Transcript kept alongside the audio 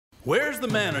Where's the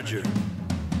manager?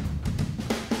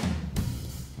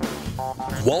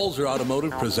 Walzer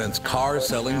Automotive presents Car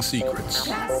Selling Secrets.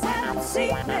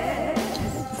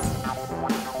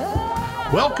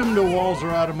 Welcome to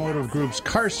Walzer Automotive Group's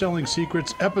Car Selling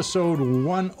Secrets, episode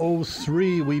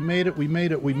 103. We made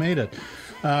it.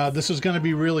 This is going to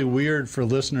be really weird for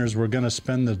listeners. We're going to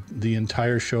spend the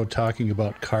entire show talking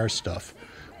about car stuff.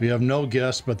 We have no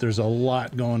guests, but there's a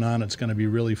lot going on. It's going to be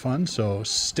really fun, so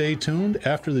stay tuned.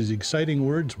 After these exciting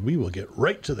words, we will get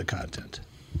right to the content.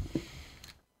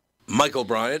 Michael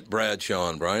Bryant,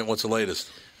 Bradshaw and Bryant, what's the latest?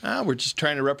 We're just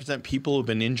trying to represent people who've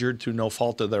been injured through no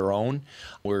fault of their own.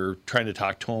 We're trying to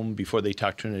talk to them before they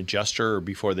talk to an adjuster or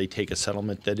before they take a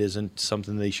settlement that isn't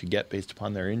something they should get based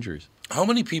upon their injuries. How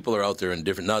many people are out there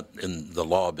not in the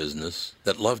law business,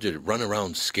 that love to run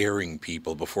around scaring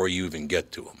people before you even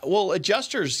get to them? Well,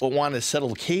 adjusters want to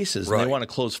settle cases and they want to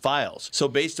close files. So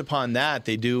based upon that,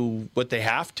 they do what they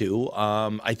have to.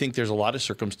 I think there's a lot of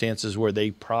circumstances where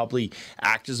they probably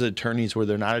act as attorneys where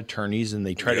they're not attorneys, and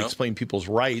they try to explain people's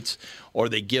rights, or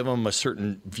they give them a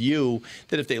certain view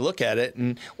that if they look at it.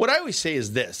 And what I always say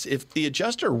is this: if the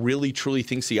adjuster really truly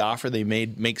thinks the offer they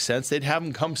made makes sense, they'd have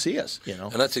them come see us.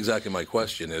 And that's exactly my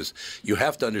question. Is you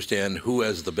have to understand who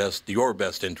has your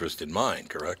best interest in mind,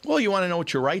 correct? Well, you want to know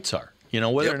what your rights are.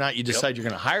 Whether or not you decide you're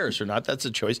going to hire us or not, that's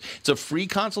a choice. It's a free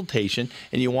consultation,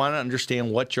 and you want to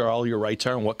understand what all your rights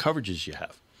are and what coverages you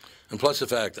have. And plus the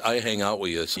fact I hang out with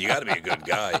you, so you got to be a good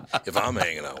guy if I'm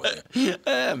hanging out with you.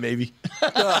 Maybe.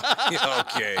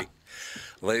 Okay.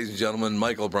 Ladies and gentlemen,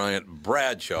 Michael Bryant,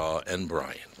 Bradshaw and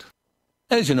Bryant.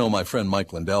 As you know, my friend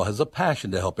Mike Lindell has a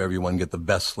passion to help everyone get the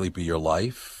best sleep of your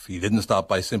life. He didn't stop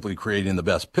by simply creating the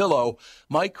best pillow.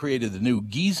 Mike created the new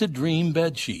Giza Dream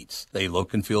bed sheets. They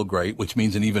look and feel great, which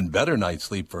means an even better night's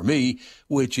sleep for me,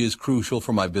 which is crucial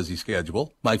for my busy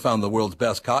schedule. Mike found the world's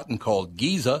best cotton called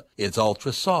Giza. It's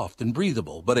ultra soft and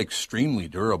breathable, but extremely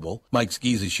durable. Mike's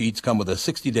Giza sheets come with a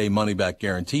 60-day money-back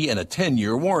guarantee and a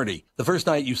 10-year warranty. The first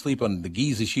night you sleep on the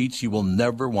Giza sheets, you will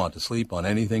never want to sleep on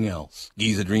anything else.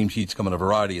 Giza Dream sheets come in a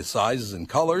variety of sizes and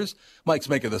colors. Mike's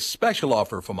making a special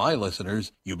offer for my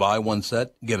listeners. You buy one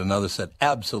set, get another set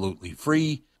absolutely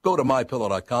free. Go to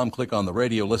MyPillow.com, click on the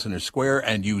radio listener square,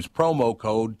 and use promo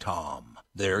code TOM.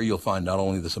 There you'll find not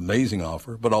only this amazing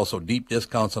offer, but also deep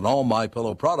discounts on all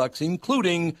MyPillow products,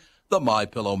 including the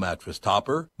MyPillow mattress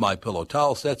topper, MyPillow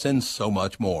towel sets, and so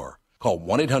much more. Call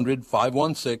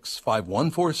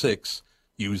 1-800-516-5146.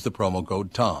 Use the promo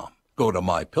code TOM. Go to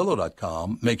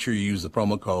MyPillow.com. Make sure you use the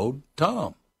promo code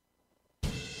TOM.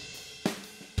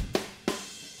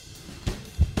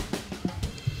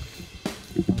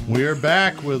 We're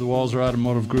back with Walzer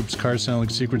Automotive Group's Car Selling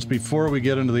Secrets. Before we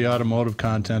get into the automotive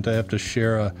content, I have to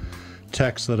share a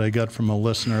text that I got from a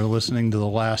listener listening to the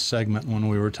last segment when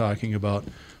we were talking about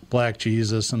Black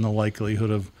Jesus and the likelihood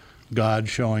of God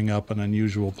showing up in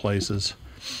unusual places.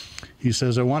 He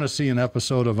says, I want to see an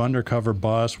episode of Undercover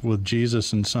Boss with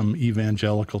Jesus in some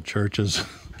evangelical churches.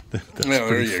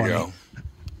 There you go.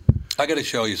 I got to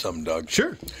show you something, Doug.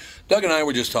 Sure. Doug and I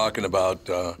were just talking about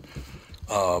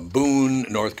Boone,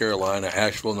 North Carolina,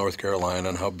 Asheville, North Carolina,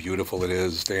 and how beautiful it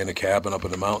is. Stay in a cabin up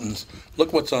in the mountains.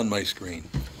 Look what's on my screen.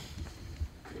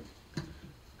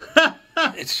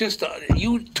 It's just,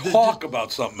 you talk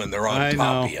about something and they're on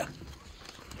top of you.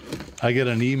 I get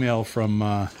an email from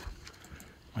my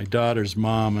daughter's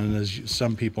mom, and as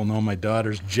some people know, my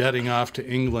daughter's jetting off to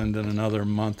England in another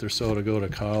month or so to go to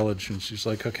college. And she's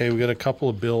like, okay, we got a couple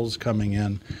of bills coming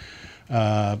in.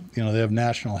 They have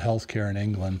national health care in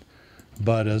England.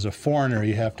 But as a foreigner,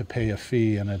 you have to pay a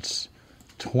fee, and it's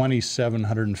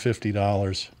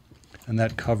 $2,750, and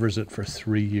that covers it for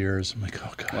 3 years. I'm like,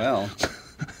 oh, God. Well.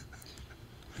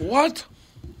 What?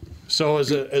 So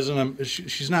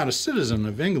she's not a citizen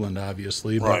of England,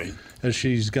 obviously, but as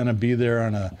she's going to be there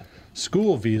on a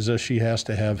school visa, she has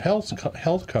to have health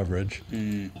coverage,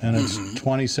 and it's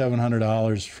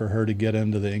 $2,700 for her to get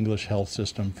into the English health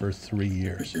system for 3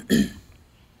 years.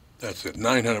 That's it,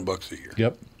 $900 a year.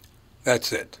 Yep.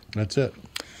 That's it. That's it.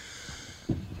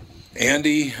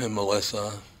 Andy and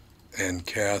Melissa and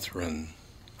Catherine,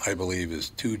 I believe,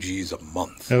 is $2,000 a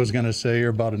month. I was going to say you're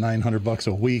about $900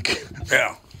 a week.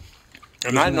 Yeah.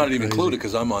 And I'm not even included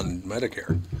because I'm on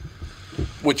Medicare,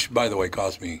 which, by the way,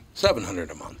 costs me $700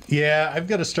 a month. Yeah, I've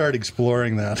got to start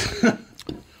exploring that.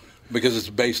 Because it's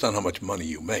based on how much money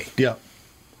you make. Yeah.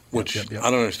 Which Yep.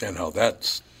 I don't understand how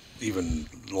that's even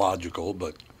logical,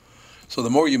 but so the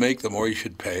more you make, the more you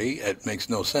should pay. It makes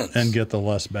no sense. And get the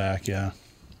less back, yeah.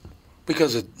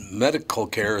 Because medical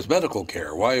care is medical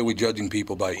care. Why are we judging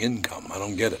people by income? I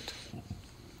don't get it.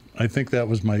 I think that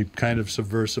was my kind of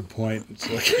subversive point. It's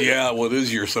like, yeah, well, it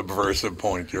is your subversive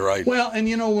point. You're right. Well, and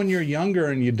when you're younger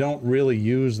and you don't really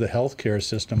use the healthcare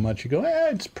system much, you go,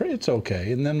 it's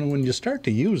okay. And then when you start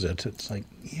to use it, it's like,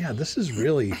 yeah, this is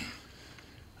really.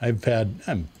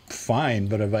 I'm fine,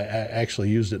 but I actually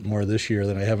used it more this year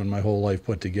than I have in my whole life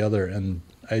put together. And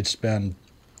I'd spend,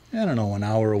 an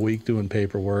hour a week doing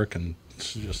paperwork, and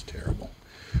it's just terrible.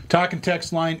 Talk and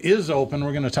text line is open.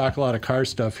 We're going to talk a lot of car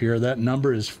stuff here. That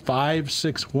number is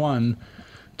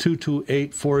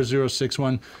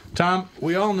 561-228-4061. Tom,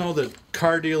 we all know that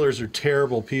car dealers are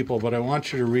terrible people, but I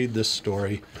want you to read this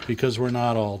story because we're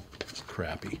not all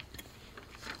crappy.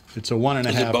 It's a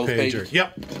 1.5 pager. Pages?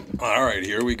 Yep. All right,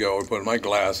 here we go. I'm putting my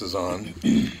glasses on.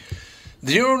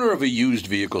 The owner of a used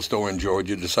vehicle store in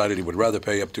Georgia decided he would rather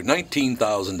pay up to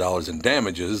 $19,000 in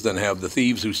damages than have the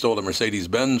thieves who stole a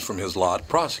Mercedes-Benz from his lot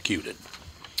prosecuted.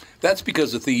 That's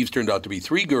because the thieves turned out to be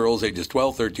 3 girls, ages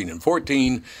 12, 13, and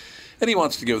 14, and he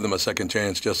wants to give them a second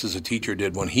chance just as a teacher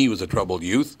did when he was a troubled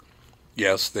youth.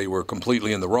 Yes, they were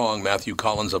completely in the wrong, Matthew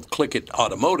Collins of Clickett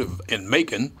Automotive in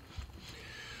Macon.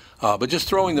 But just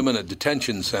throwing them in a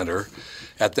detention center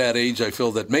at that age, I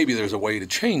feel that maybe there's a way to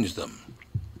change them.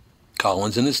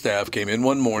 Collins and his staff came in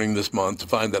one morning this month to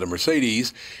find that a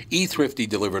Mercedes E350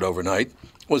 delivered overnight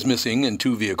was missing and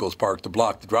 2 vehicles parked to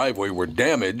block the driveway were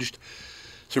damaged.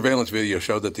 Surveillance video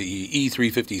showed that the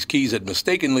E350's keys had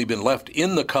mistakenly been left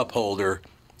in the cup holder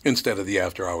instead of the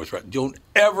after-hours. Don't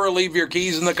ever leave your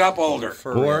keys in the cup holder.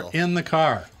 Or in the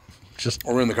car.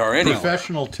 Or in the car anyway.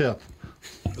 Professional tip.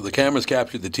 The cameras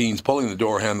captured the teens pulling the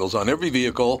door handles on every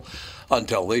vehicle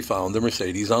until they found the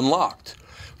Mercedes unlocked.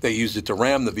 They used it to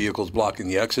ram the vehicles blocking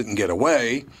the exit and get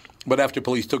away. But after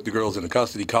police took the girls into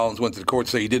custody, Collins went to the court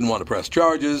to say he didn't want to press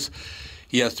charges.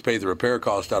 He has to pay the repair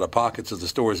cost out of pocket so the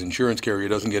store's insurance carrier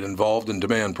doesn't get involved and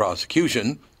demand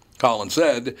prosecution. Collins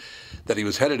said that he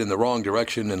was headed in the wrong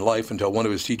direction in life until one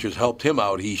of his teachers helped him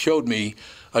out. He showed me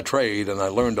a trade, and I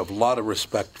learned a lot of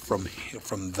respect from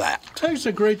that. It's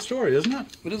a great story, isn't it?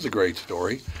 It is a great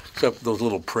story, except those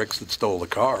little pricks that stole the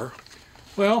car.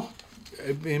 Well,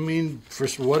 I mean, for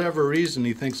whatever reason,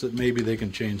 he thinks that maybe they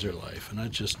can change their life. And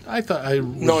it's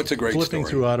a great flipping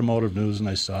through automotive news, and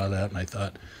I saw that, and I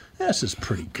thought, this is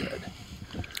pretty good.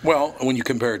 Well, when you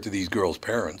compare it to these girls'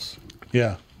 parents.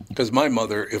 Yeah. Because if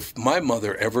my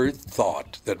mother ever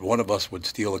thought that one of us would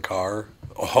steal a car,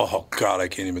 oh, God, I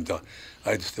can't even tell.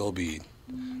 I'd still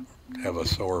have a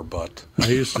sore butt. I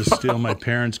used to steal my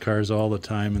parents' cars all the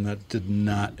time, and that did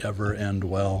not ever end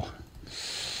well.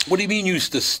 What do you mean you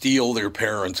used to steal their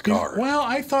parents' car? Well,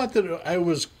 I thought that I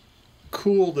was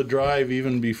cool to drive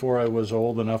even before I was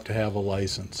old enough to have a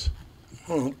license.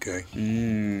 Oh, okay.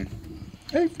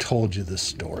 I've told you this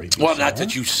story before. Well, not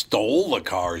that you stole the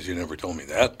cars. You never told me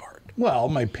that part. Well,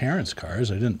 my parents'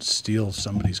 cars. I didn't steal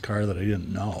somebody's car that I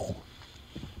didn't know.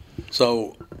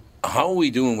 So how are we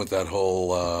doing with that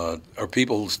whole, are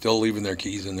people still leaving their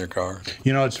keys in their car?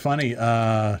 It's funny.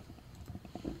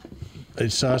 I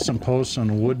saw some posts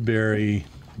on Woodbury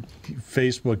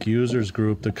Facebook users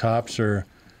group. The cops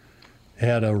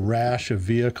had a rash of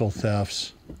vehicle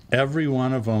thefts. Every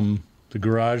one of them, the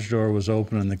garage door was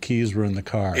open and the keys were in the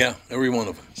car. Yeah, every one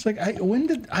of them. It's like,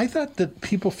 I thought that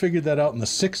people figured that out in the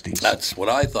 60s. That's what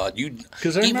I thought.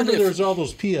 Because I remember there was all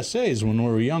those PSAs when we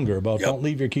were younger about don't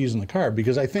leave your keys in the car.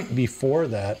 Because I think before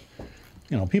that,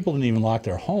 people didn't even lock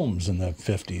their homes in the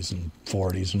 50s and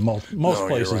 40s and most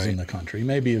places in the country.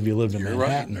 Maybe if you lived in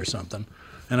Manhattan or something.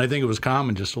 And I think it was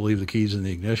common just to leave the keys in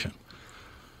the ignition.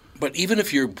 But even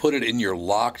if you put it in your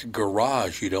locked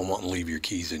garage, you don't want to leave your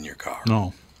keys in your car.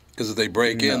 No. Because if they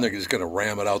break in, they're just going to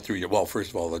ram it out through your... Well, first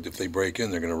of all, if they break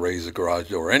in, they're going to raise the garage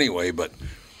door anyway, but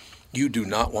you do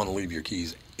not want to leave your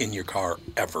keys in your car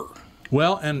ever.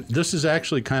 Well, and this is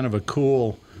actually kind of a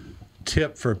cool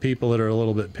tip for people that are a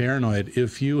little bit paranoid.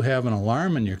 If you have an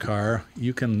alarm in your car,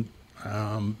 you can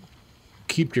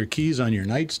keep your keys on your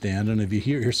nightstand, and if you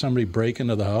hear somebody break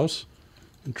into the house,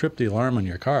 and trip the alarm on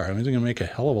your car. I mean, it's going to make a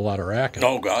hell of a lot of racket.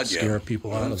 Oh, God, Scare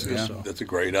people out of there. So. That's a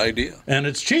great idea. And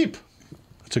it's cheap.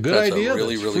 It's a good idea. That's a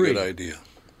really, really good idea.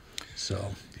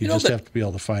 So you just have to be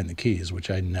able to find the keys,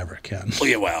 which I never can.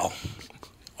 Yeah, well,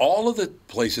 all of the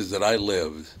places that I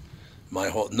lived,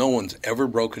 no one's ever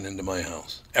broken into my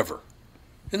house, ever.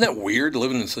 Isn't that weird,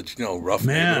 living in such rough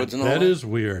neighborhoods and all that? That is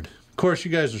weird. Of course,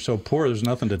 you guys are so poor, there's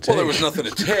nothing to take. Well, there was nothing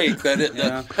to take.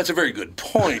 That's a very good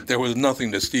point. There was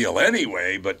nothing to steal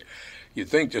anyway, but you'd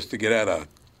think just to get out a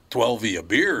 12V a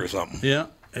beer or something. Yeah.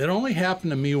 It only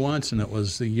happened to me once, and it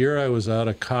was the year I was out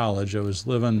of college. I was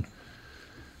living,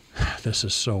 this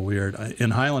is so weird,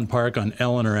 in Highland Park on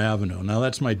Eleanor Avenue. Now,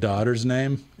 that's my daughter's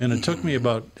name, and it took me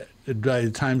about by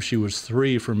the time she was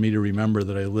 3 for me to remember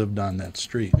that I lived on that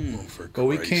street. But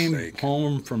we came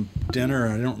home from dinner,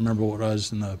 I don't remember what it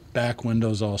was, and the back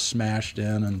windows all smashed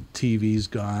in and TV's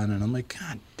gone, and I'm like,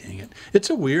 God dang it. It's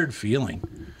a weird feeling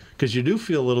because you do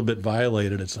feel a little bit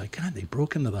violated. It's like, God, they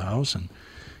broke into the house, and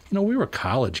we were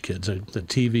college kids. The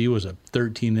TV was a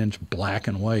 13-inch black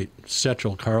and white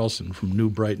Setchel Carlson from New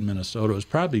Brighton, Minnesota. It was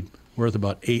probably worth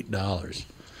about $8.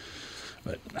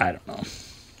 But I don't know.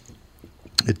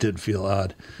 It did feel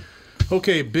odd.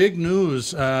 Okay, big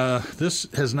news. This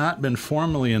has not been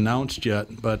formally announced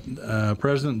yet, but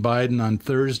President Biden on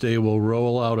Thursday will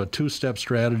roll out a 2-step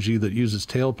strategy that uses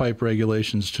tailpipe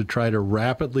regulations to try to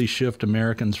rapidly shift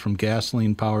Americans from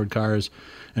gasoline-powered cars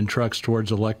and trucks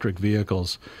towards electric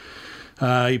vehicles.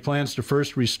 He plans to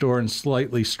first restore and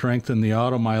slightly strengthen the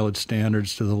auto mileage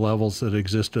standards to the levels that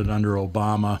existed under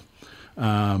Obama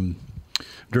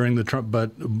during the Trump,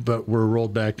 but were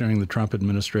rolled back during the Trump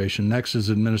administration. Next, his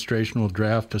administration will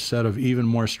draft a set of even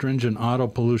more stringent auto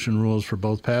pollution rules for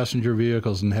both passenger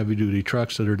vehicles and heavy-duty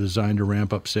trucks that are designed to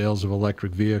ramp up sales of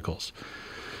electric vehicles.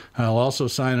 I'll also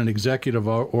sign an executive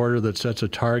order that sets a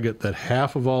target that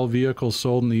half of all vehicles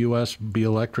sold in the U.S. be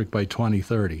electric by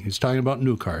 2030. He's talking about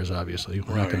new cars, obviously.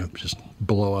 We're not going to just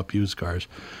blow up used cars.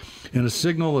 In a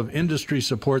signal of industry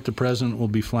support, the president will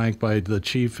be flanked by the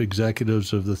chief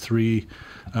executives of the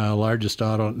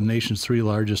nation's 3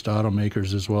 largest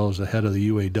automakers, as well as the head of the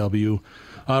UAW.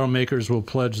 Automakers will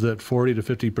pledge that 40 to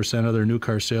 50% of their new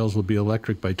car sales will be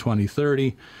electric by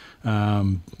 2030.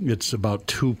 It's about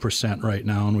 2% right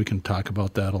now, and we can talk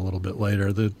about that a little bit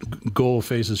later. The goal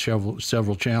faces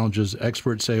several challenges.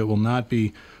 Experts say it will not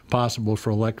be possible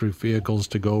for electric vehicles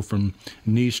to go from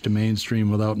niche to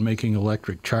mainstream without making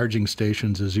electric charging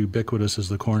stations as ubiquitous as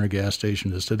the corner gas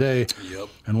station is today. Yep.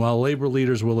 And while labor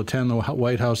leaders will attend the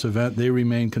White House event, they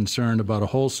remain concerned about a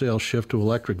wholesale shift to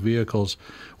electric vehicles,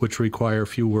 which require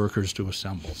few workers to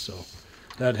assemble. So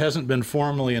that hasn't been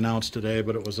formally announced today,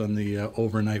 but it was on the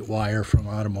overnight wire from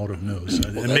Automotive News.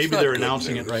 And maybe they're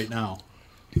announcing it right now.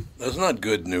 That's not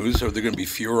good news. Are there going to be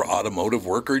fewer automotive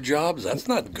worker jobs? That's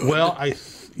not good. Well,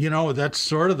 that's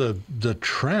sort of the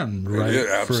trend, right? Yeah,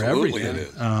 absolutely for everything.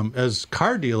 It is. As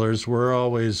car dealers,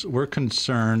 we're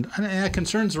concerned. And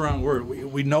concern's the wrong word.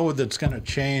 We know that's going to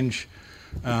change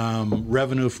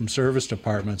revenue from service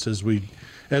departments as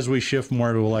we shift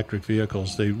more to electric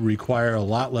vehicles. They require a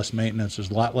lot less maintenance.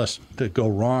 There's a lot less to go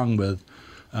wrong with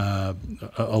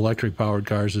electric-powered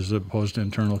cars as opposed to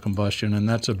internal combustion, and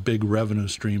that's a big revenue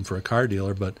stream for a car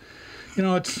dealer. But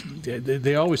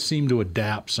they always seem to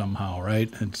adapt somehow, right?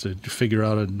 It's to figure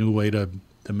out a new way to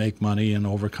make money and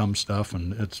overcome stuff,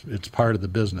 and it's part of the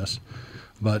business.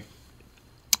 But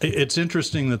it's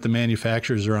interesting that the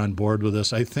manufacturers are on board with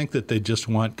this. I think that they just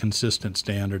want consistent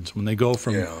standards. When they go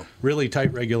from really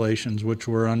tight regulations, which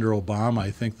were under Obama,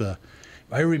 I think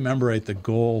I remember right, the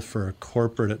goal for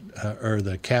corporate or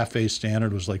the CAFE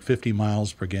standard was like 50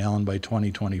 miles per gallon by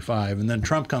 2025. And then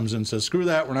Trump comes in and says, screw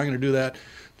that, we're not going to do that.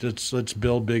 Let's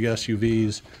build big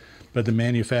SUVs. But the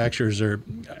manufacturers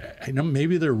I know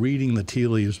maybe they're reading the tea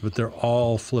leaves, but they're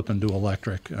all flipping to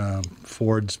electric.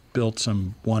 Ford's built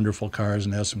some wonderful cars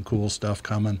and has some cool stuff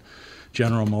coming.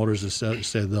 General Motors has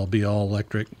said they'll be all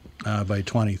electric by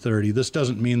 2030. This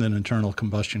doesn't mean that internal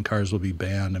combustion cars will be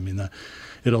banned. I mean,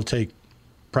 it'll take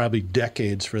probably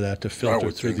decades for that to filter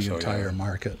through the entire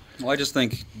market. Well, I just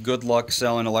think good luck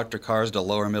selling electric cars to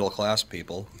lower middle class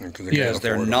people because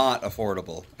they're not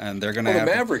affordable, and they're going to have.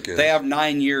 The Maverick is. They have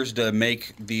 9 years to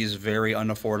make these very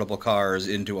unaffordable cars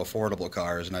into affordable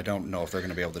cars, and I don't know if they're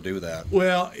going to be able to do that.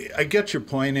 Well, I get your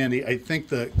point, Andy. I think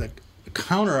the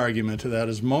counter argument to that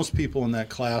is most people in that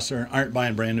class aren't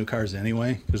buying brand new cars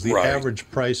anyway, because the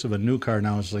average price of a new car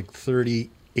now is like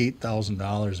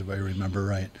 $38,000, if I remember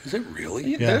right. Is it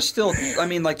really? Yeah. There's still,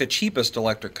 like the cheapest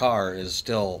electric car is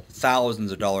still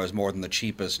thousands of dollars more than the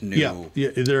cheapest new. Yeah,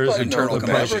 there is internal a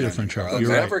price difference. The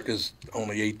Maverick is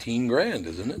only $18,000,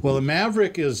 isn't it? Well, the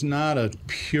Maverick is not a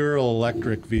pure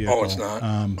electric vehicle. Oh, it's not.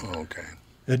 Okay.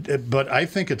 But I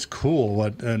think it's cool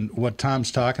what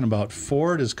Tom's talking about.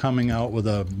 Ford is coming out with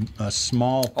a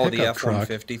small pickup truck.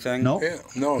 the F-150 thing? Nope. Yeah,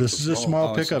 no, this is a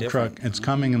small pickup truck. It's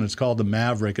coming, and it's called the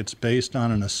Maverick. It's based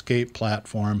on an Escape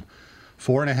platform,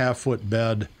 4.5-foot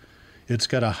bed. It's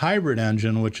got a hybrid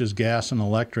engine, which is gas and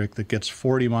electric, that gets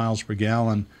 40 miles per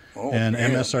gallon. And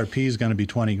MSRP is going to be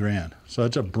 $20,000. So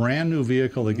it's a brand new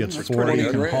vehicle that gets 40. You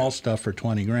can haul stuff for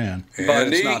 $20,000. But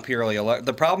it's not purely electric.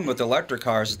 The problem with electric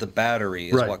cars is the battery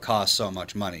is what costs so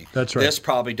much money. That's right. This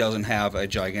probably doesn't have a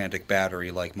gigantic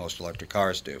battery like most electric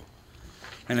cars do.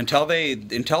 And until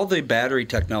the battery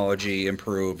technology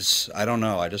improves, I don't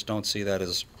know. I just don't see that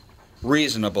as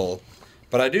reasonable.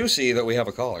 But I do see that we have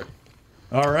a caller.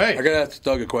 All right. I got to ask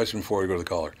Doug a question before we go to the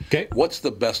caller. Okay. What's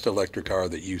the best electric car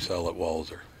that you sell at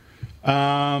Walser?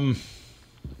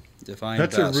 Define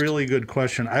That's best. a really good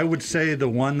question. I would say the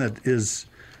one that is,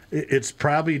 it's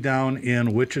probably down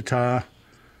in Wichita.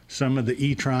 Some of the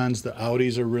e-trons, the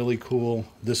Audis are really cool.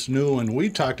 This new, and we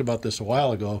talked about this a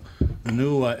while ago, the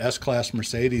new S-Class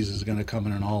Mercedes is going to come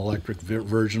in an all-electric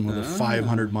version with a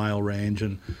 500-mile range.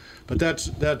 But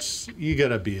that's you got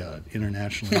to be an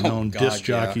internationally known disc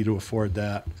jockey to afford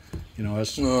that. You know,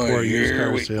 as for used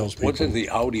car salespeople. What's in the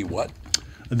Audi what?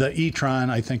 The e-tron,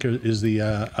 I think, is the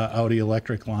Audi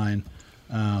electric line.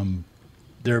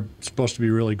 They're supposed to be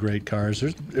really great cars.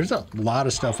 There's a lot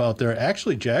of stuff out there.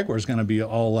 Actually, Jaguar's going to be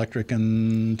all electric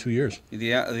in 2 years.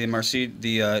 The Mercedes,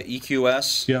 the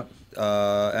EQS, Yep.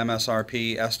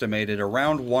 MSRP estimated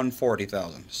around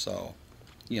 $140,000. So,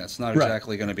 yeah, it's not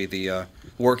exactly going to be the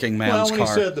working man's car. Well,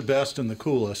 when he said the best and the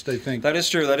coolest, I think that is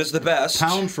true. That is the best.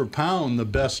 Pound for pound, the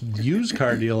best used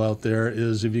car deal out there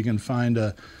is if you can find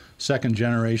a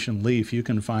second-generation Leaf, you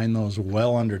can find those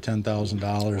well under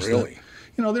 $10,000. Really?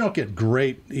 They don't get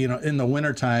great. In the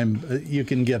wintertime, you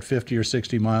can get 50 or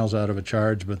 60 miles out of a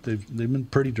charge, but they've been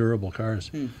pretty durable cars.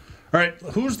 All right,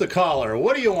 who's the caller?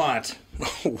 What do you want?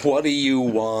 What do you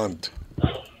want?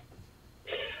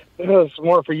 It's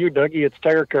more for you, Dougie. It's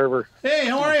Tire Carver. Hey,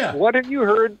 how are you? What have you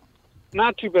heard?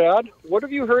 Not too bad. What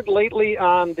have you heard lately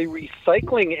on the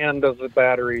recycling end of the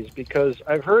batteries? Because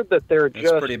I've heard that they're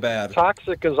just pretty bad.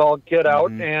 Toxic as all get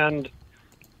out, and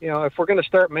if we're going to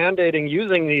start mandating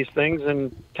using these things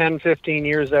in 10, 15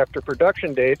 years after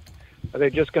production date, are they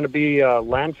just going to be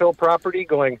landfill property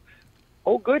going,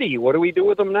 oh, goody, what do we do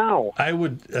with them now? I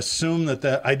would assume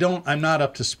that I'm not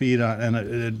up to speed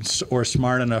on or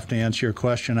smart enough to answer your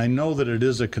question. I know that it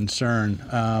is a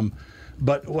concern.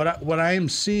 But what I am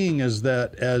seeing is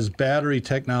that as battery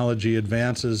technology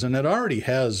advances, and it already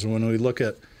has when we look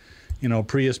at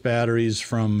Prius batteries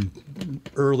from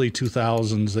early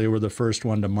 2000s, they were the first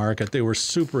one to market. They were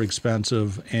super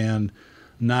expensive and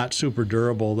not super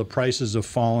durable. The prices have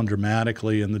fallen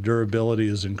dramatically, and the durability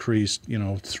has increased, 3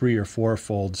 or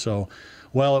 4-fold. So,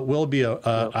 while it will be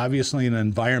obviously an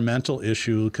environmental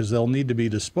issue because they'll need to be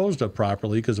disposed of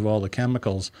properly because of all the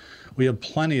chemicals, we have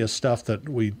plenty of stuff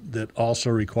that also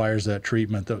requires that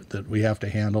treatment that we have to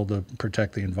handle to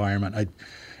protect the environment.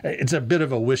 It's a bit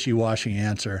of a wishy-washy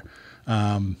answer.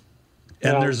 And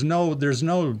there's no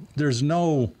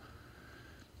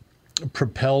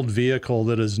propelled vehicle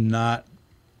that is not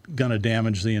going to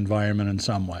damage the environment in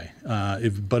some way.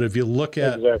 But if you look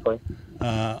at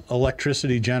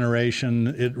electricity generation,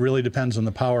 it really depends on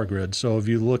the power grid. So if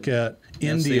you look at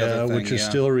India, which is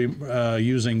still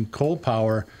using coal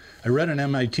power, I read an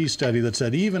MIT study that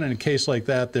said even in a case like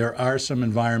that, there are some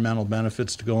environmental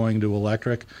benefits to going to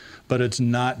electric, but it's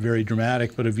not very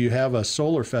dramatic. But if you have a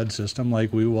solar-fed system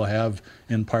like we will have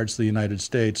in parts of the United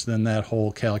States, then that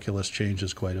whole calculus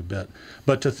changes quite a bit.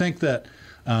 But to think that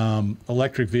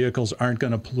electric vehicles aren't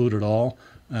going to pollute at all,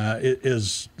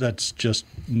 that's just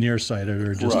nearsighted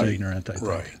or just ignorant, I think.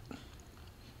 Right.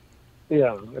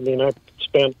 Yeah, I mean, I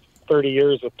spent 30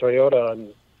 years with Toyota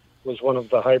and was one of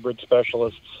the hybrid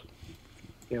specialists,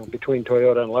 between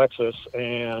Toyota and Lexus.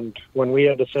 And when we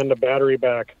had to send a battery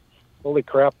back, holy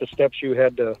crap, the steps you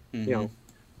had to,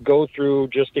 go through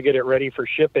just to get it ready for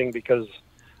shipping because,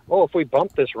 if we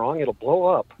bump this wrong, it'll blow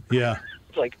up. Yeah.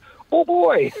 It's like, oh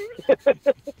boy.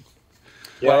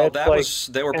 Well,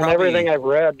 they were probably... everything I've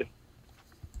read.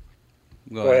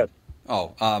 Go ahead.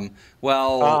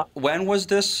 Oh, when was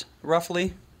this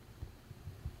roughly?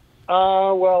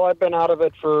 Well, I've been out of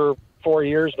it for 4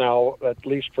 years now, at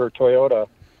least for Toyota.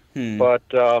 But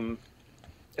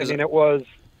it was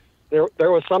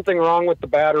there was something wrong with the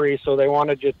battery, so they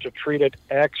wanted you to treat it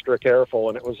extra careful,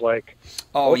 and it was like,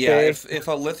 okay. If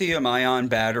a lithium-ion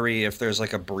battery, if there's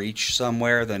like a breach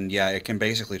somewhere, then it can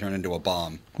basically turn into a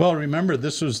bomb. Well, remember,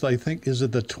 this was, I think, is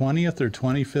it the 20th or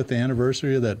 25th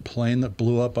anniversary of that plane that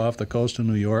blew up off the coast of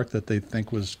New York that they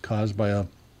think was caused by a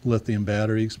lithium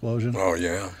battery explosion? Oh,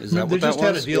 yeah. Is that they what just that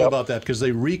had was? a deal about that because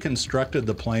they reconstructed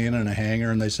the plane in a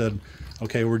hangar, and they said,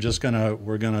 okay, we're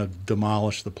gonna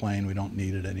demolish the plane. We don't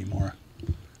need it anymore.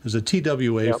 It was a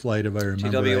TWA flight, if I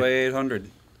remember TWA right.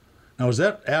 800. Now, was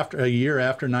that a year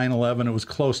after 9/11? It was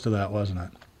close to that, wasn't it?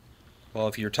 Well,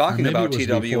 if you're talking about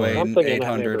TWA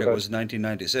 800, it was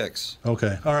 1996.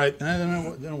 Okay, all right.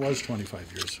 Then it was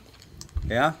 25 years.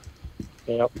 Yeah?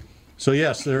 Yep. So,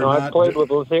 yes, they're I've played with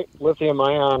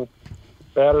lithium-ion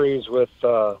batteries with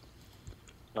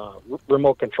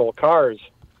remote control cars,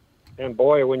 and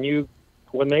boy,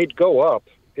 when they'd go up,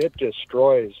 it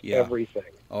destroys Yeah. everything.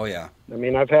 Oh, yeah. I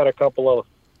mean, I've had a couple of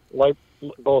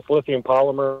both lithium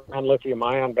polymer and lithium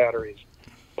ion batteries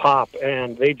pop,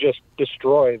 and they just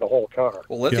destroy the whole car.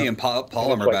 Well, lithium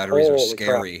polymer like, batteries are holy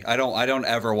scary. I don't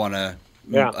ever want to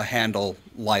handle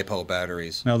LiPo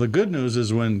batteries. Now, the good news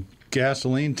is when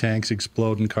gasoline tanks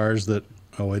explode in cars that,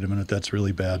 oh, wait a minute, that's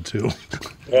really bad, too.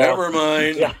 Never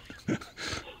mind. Yeah.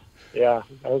 Yeah,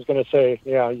 I was going to say,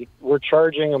 we're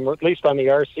charging them, at least on the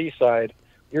RC side,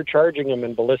 you're charging them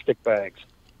in ballistic bags.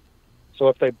 So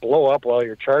if they blow up while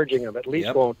you're charging them, at least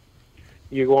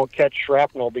you won't catch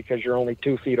shrapnel because you're only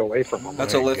 2 feet away from them.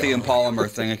 That's a lithium polymer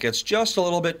thing. It gets just a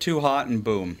little bit too hot and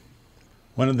boom.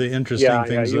 One of the interesting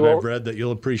things that I've read that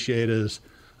you'll appreciate is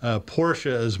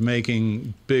Porsche is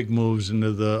making big moves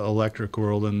into the electric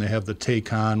world, and they have the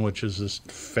Taycan, which is this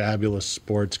fabulous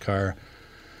sports car.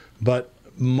 But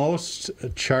most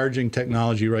charging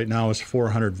technology right now is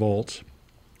 400 volts,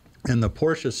 and the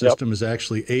Porsche system is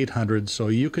actually 800, so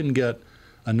you can get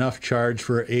enough charge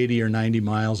for 80 or 90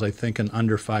 miles, I think, in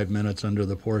under 5 minutes under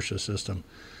the Porsche system.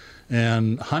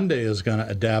 And Hyundai is going to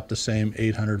adapt the same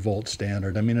 800 volt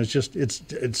standard. I mean,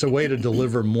 it's a way to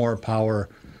deliver more power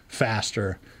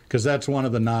faster, because that's one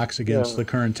of the knocks against the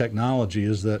current technology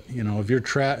is that,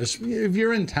 if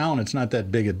you're in town, it's not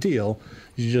that big a deal.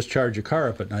 You just charge your car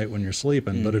up at night when you're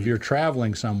sleeping. Mm-hmm. But if you're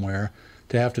traveling somewhere,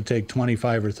 to have to take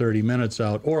 25 or 30 minutes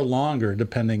out, or longer,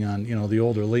 depending on, the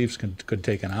older Leafs could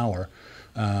take an hour.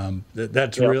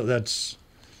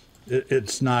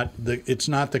 It's not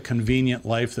the convenient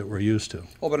life that we're used to.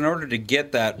 Well, but in order to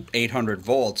get that 800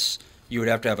 volts, you would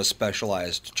have to have a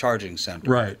specialized charging center.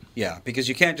 Right. Yeah, because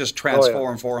you can't just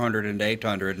transform 400 into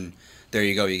 800 and there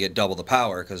you go, you get double the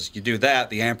power. Because you do that,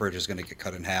 the amperage is going to get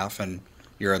cut in half, and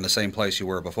you're in the same place you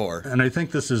were before. And I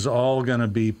think this is all going to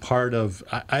be part of,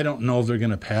 I don't know if they're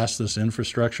going to pass this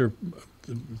infrastructure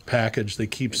package. They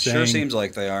keep saying. Sure seems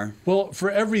like they are. Well,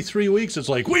 for every 3 weeks, it's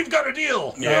like, we've got a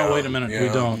deal. Yeah, no, wait a minute, we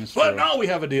don't. Well, no, we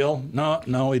have a deal. No,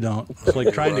 we don't. It's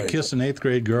like trying to kiss an 8th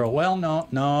grade girl. Well, no,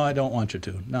 I don't want you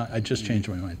to. No, I just changed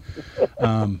my mind.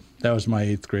 That was my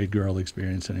 8th grade girl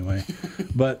experience anyway.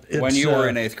 But it's, when you were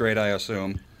in 8th grade, I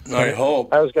assume. I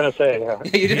hope. I was going to say,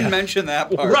 You didn't mention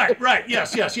that part. Right.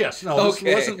 Yes. No, Okay.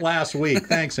 This wasn't last week.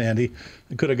 Thanks, Andy.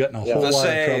 I could have gotten a whole lot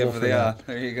of trouble for that.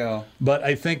 There you go. But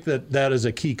I think that is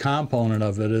a key component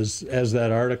of it. Is as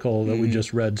that article that we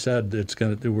just read said,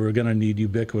 we're going to need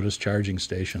ubiquitous charging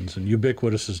stations, and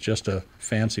ubiquitous is just a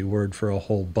fancy word for a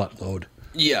whole buttload.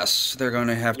 Yes, they're going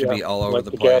to have to be all over like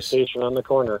the the place. gas station on the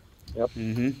corner. Yep.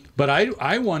 Mm-hmm. But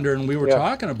I wonder, and we were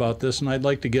talking about this, and I'd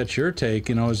like to get your take.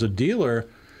 As a dealer,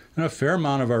 a fair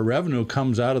amount of our revenue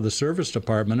comes out of the service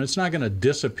department. It's not going to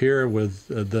disappear with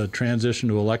the transition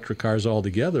to electric cars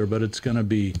altogether, but it's going to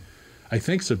be, I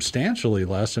think, substantially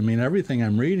less. I mean, everything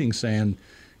I'm reading saying,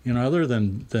 other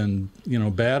than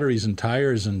batteries and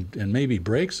tires and maybe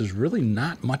brakes, there's really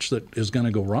not much that is going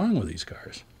to go wrong with these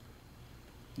cars.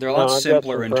 They're a lot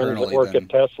simpler internally. That work at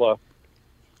Tesla.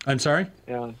 I'm sorry?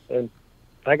 Yeah, and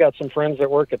I got some friends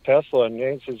that work at Tesla, and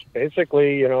it's just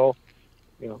basically,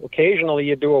 occasionally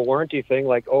you do a warranty thing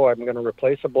like, I'm going to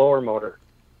replace a blower motor.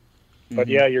 But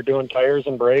you're doing tires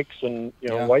and brakes and,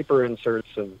 wiper inserts,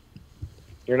 and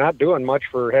you're not doing much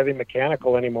for heavy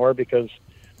mechanical anymore because,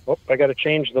 I got to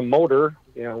change the motor,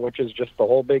 which is just the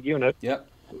whole big unit. Yep.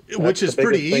 Which is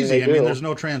pretty easy. I mean, there's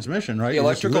no transmission, right? The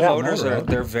electrical motors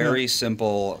they're very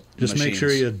simple Just machines. make sure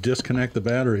you disconnect the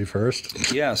battery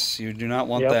first. Yes, you do not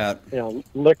want that.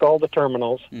 Lick all the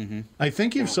terminals. Mm-hmm. I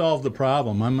think you've solved the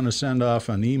problem. I'm going to send off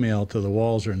an email to the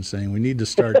Walzer and saying we need to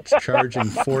start charging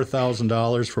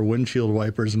 $4,000 for windshield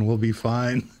wipers and we'll be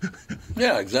fine.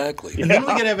 Yeah, exactly. And then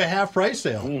we could have a half price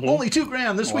sale. Only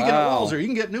 $2,000 this weekend at Walzer. You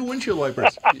can get new windshield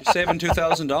wipers. You're saving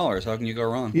 $2,000. How can you go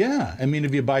wrong? Yeah, I mean,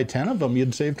 if you buy 10 of them,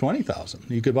 you'd save $20,000.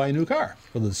 You could buy a new car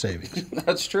for the savings.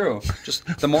 That's true. Just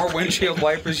the more windshield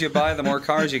wipers you buy, the more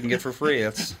cars you can get for free.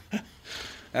 It's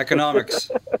economics.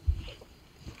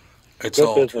 It's Good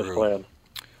all business true. plan.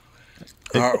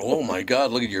 Oh my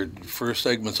God! Look at your first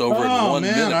segment's over in 1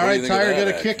 minute. All right, Tyler, got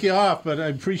to kick. kick you off, but I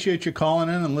appreciate you calling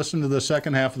in and listening to the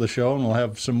second half of the show, and we'll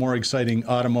have some more exciting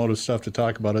automotive stuff to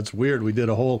talk about. It's weird. We did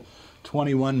a whole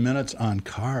 21 minutes on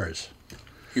cars.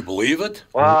 You believe it?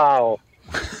 Wow.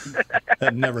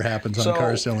 That never happens on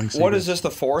Car Selling Secrets. What is this,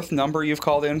 the fourth number you've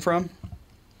called in from?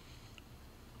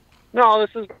 No, this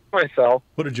is myself.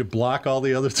 What, did you block all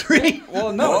the other three?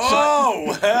 Well, no.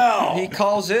 Oh, hell! He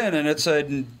calls in, and it's a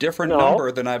different number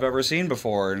than I've ever seen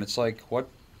before, and it's like, what?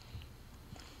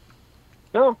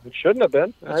 No, it shouldn't have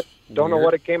been. I don't know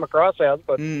what it came across as,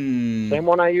 but same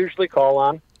one I usually call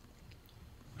on.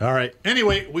 All right.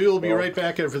 Anyway, we will be right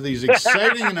back after these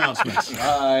exciting announcements.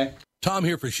 Bye. Tom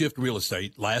here for Shift Real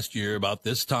Estate. Last year, about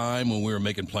this time when we were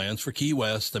making plans for Key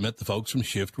West, I met the folks from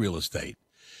Shift Real Estate.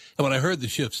 And when I heard the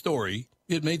Shift story,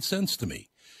 it made sense to me.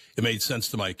 It made sense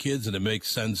to my kids, and it makes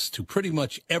sense to pretty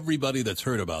much everybody that's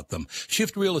heard about them.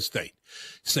 Shift Real Estate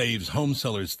saves home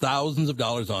sellers thousands of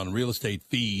dollars on real estate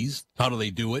fees. How do they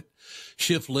do it?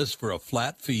 Shift lists for a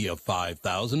flat fee of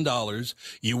 $5,000.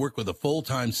 You work with a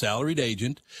full-time salaried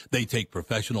agent. They take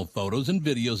professional photos and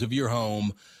videos of your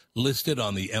home, list it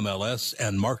on the MLS,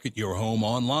 and market your home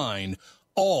online,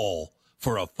 all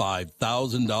for a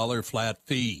 $5,000 flat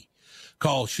fee.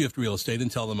 Call Shift Real Estate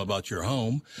and tell them about your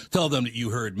home. Tell them that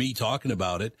you heard me talking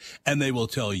about it, and they will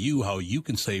tell you how you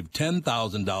can save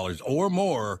 $10,000 or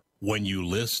more when you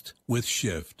list with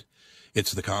Shift.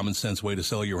 It's the common sense way to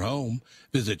sell your home.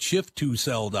 Visit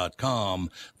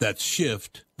shift2sell.com. That's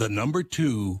shift, the number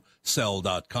 2,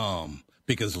 sell.com.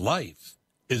 Because life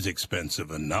is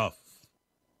expensive enough.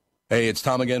 Hey, it's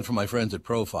Tom again from my friends at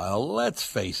Profile. Let's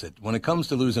face it, when it comes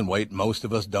to losing weight, most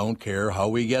of us don't care how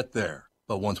we get there.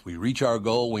 But once we reach our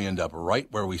goal, we end up right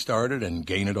where we started and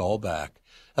gain it all back.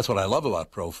 That's what I love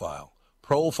about Profile.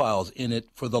 Profile's in it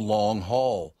for the long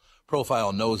haul.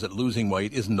 Profile knows that losing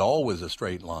weight isn't always a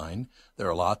straight line. There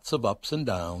are lots of ups and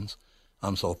downs.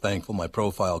 I'm so thankful my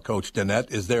Profile coach,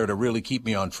 Danette, is there to really keep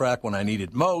me on track when I need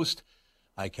it most.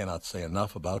 I cannot say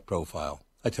enough about Profile.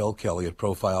 I tell Kelly at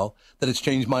Profile that it's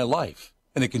changed my life,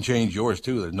 and it can change yours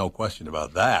too. There's no question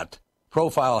about that.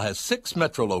 Profile has 6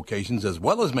 metro locations as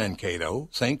well as Mankato,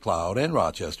 St. Cloud, and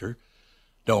Rochester.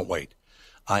 Don't wait.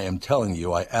 I am telling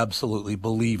you, I absolutely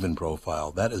believe in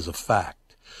Profile. That is a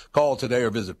fact. Call today or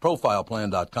visit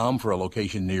profileplan.com for a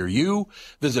location near you.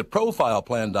 Visit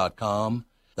profileplan.com.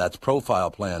 That's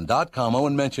profileplan.com. Oh,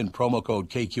 and mention promo code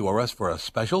KQRS for a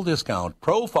special discount.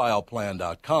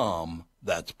 Profileplan.com.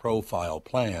 That's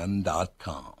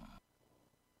profileplan.com.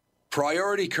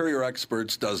 Priority Courier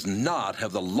Experts does not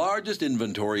have the largest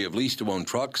inventory of lease-to-own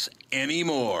trucks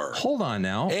anymore. Hold on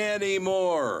now.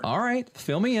 Anymore. All right,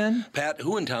 fill me in. Pat,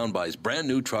 who in town buys brand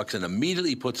new trucks and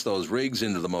immediately puts those rigs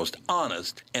into the most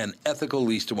honest and ethical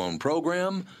lease-to-own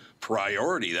program?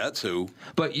 Priority, that's who.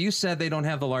 But you said they don't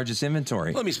have the largest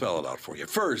inventory. Let me spell it out for you.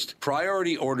 First,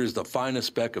 Priority orders the finest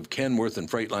spec of Kenworth and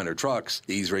Freightliner trucks.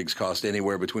 These rigs cost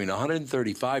anywhere between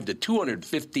 $135,000 to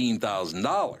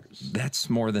 $215,000. That's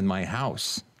more than my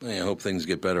house. I hope things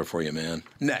get better for you, man.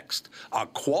 Next, a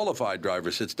qualified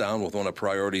driver sits down with one of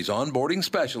Priority's onboarding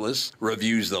specialists,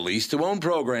 reviews the lease-to-own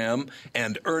program,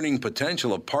 and earning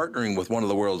potential of partnering with one of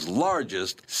the world's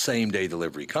largest same-day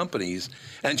delivery companies.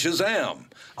 And shazam,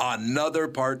 another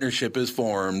partnership is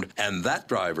formed, and that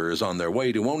driver is on their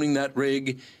way to owning that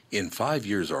rig in 5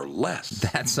 years or less.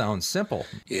 That sounds simple.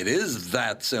 It is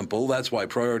that simple. That's why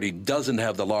Priority doesn't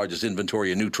have the largest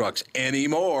inventory of new trucks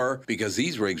anymore, because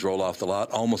these rigs roll off the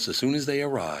lot almost as soon as they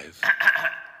arrive.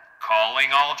 Calling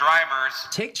all drivers.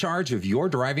 Take charge of your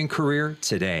driving career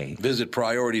today. Visit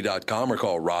Priority.com or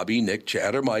call Robbie, Nick,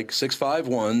 Chad, or Mike,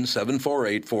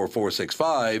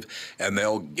 651-748-4465, and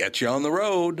they'll get you on the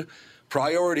road.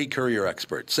 Priority Courier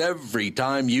Experts. Every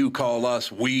time you call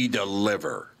us, we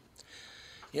deliver.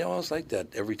 You know, I was like that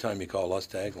every time you call us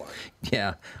tagline.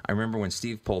 Yeah, I remember when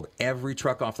Steve pulled every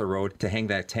truck off the road to hang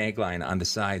that tagline on the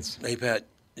sides. Hey, Pat,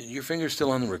 your finger's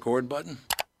still on the record button?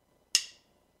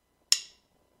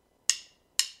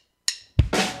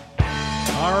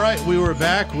 All right, we were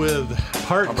back with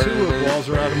part 2 of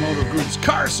Walser Automotive Group's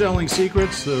Car Selling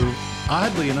Secrets.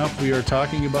 Oddly enough, we are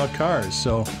talking about cars.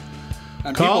 So,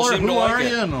 And caller, people seem to who like are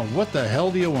it. you and what the hell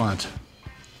do you want?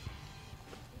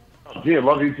 Gee, I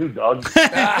love you too, Doug.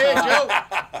 Hey, Joe.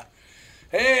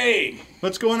 Hey!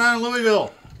 What's going on in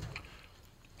Louisville?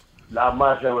 Not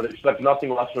much. I would expect nothing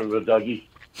less from the Dougie.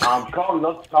 I'm calling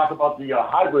up to talk about the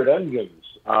hybrid engines.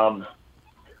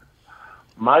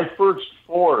 My first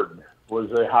Ford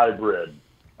was a hybrid,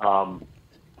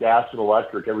 gas and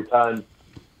electric. Every time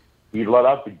you let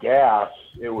out the gas,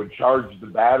 it would charge the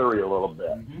battery a little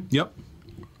bit. Yep.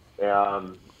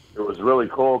 And it was really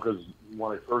cool because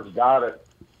when I first got it,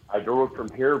 I drove it from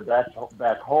here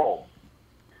back home,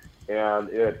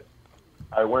 and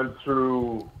I went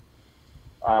through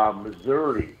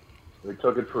Missouri. We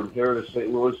took it from here to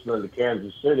St. Louis and then to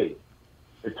Kansas City.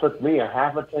 It took me a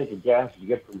half a tank of gas to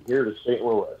get from here to St.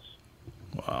 Louis.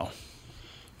 Wow.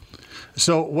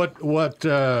 So what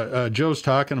Joe's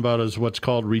talking about is what's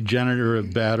called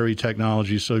regenerative battery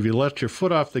technology. So if you let your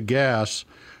foot off the gas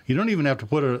You don't even have to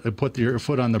put your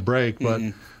foot on the brake, but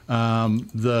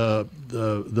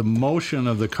the motion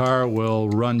of the car will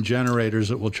run generators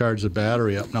that will charge the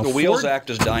battery up. Now, the wheels act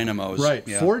as dynamos. Right.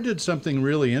 Yeah. Ford did something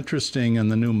really interesting in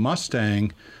the new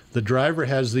Mustang. The driver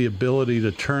has the ability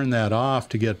to turn that off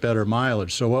to get better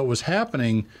mileage. So what was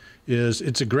happening is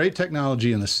it's a great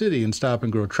technology in the city and stop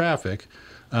and go traffic.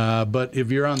 But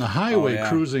if you're on the highway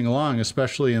cruising along,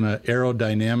 especially in an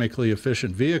aerodynamically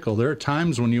efficient vehicle, there are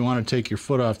times when you want to take your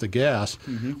foot off the gas.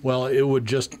 Well, it would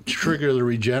just trigger the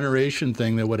regeneration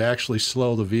thing that would actually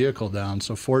slow the vehicle down.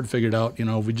 So Ford figured out,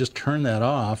 if we just turn that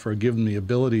off or give them the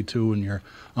ability to when you're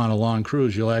on a long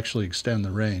cruise, you'll actually extend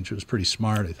the range. It was pretty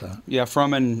smart, I thought. Yeah,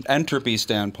 from an entropy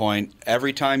standpoint,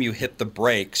 every time you hit the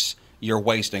brakes, you're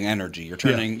wasting energy.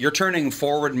 You're turning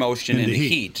forward motion into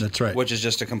heat. That's right. Which is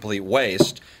just a complete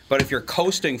waste. But if you're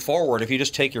coasting forward, if you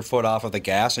just take your foot off of the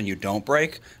gas and you don't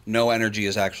brake, no energy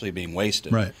is actually being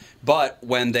wasted. Right. But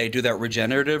when they do that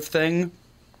regenerative thing,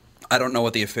 I don't know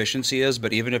what the efficiency is,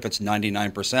 but even if it's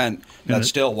 99%, that's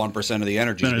still 1% of the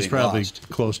energy is being lost. Then it's probably lost.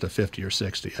 Close to 50 or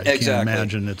 60. I Exactly. can't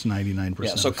imagine it's 99%.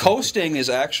 Yeah, so coasting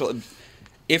is actually...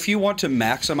 If you want to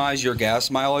maximize your gas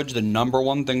mileage, the number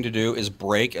one thing to do is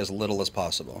brake as little as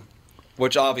possible,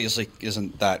 which obviously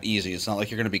isn't that easy. It's not like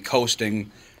you're going to be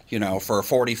coasting, for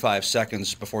 45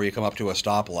 seconds before you come up to a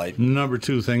stoplight. Number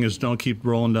two thing is don't keep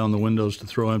rolling down the windows to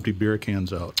throw empty beer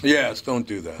cans out. Yes, don't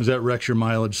do that. Because that wrecks your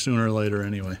mileage sooner or later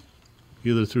anyway,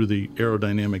 either through the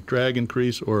aerodynamic drag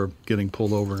increase or getting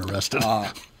pulled over and arrested.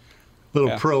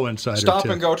 Little pro insider Stop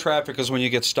tip. and go traffic is when you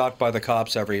get stopped by the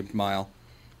cops every mile.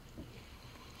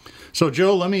 So,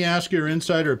 Joe, let me ask your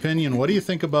insider opinion. What do you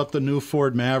think about the new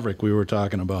Ford Maverick we were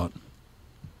talking about?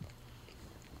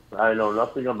 I know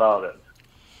nothing about it.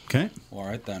 Okay. All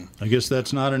right, then. I guess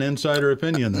that's not an insider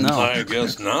opinion, then. No. I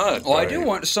guess not. Well, I do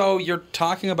want... So you're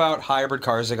talking about hybrid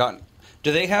cars.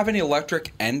 Do they have an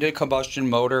electric and a combustion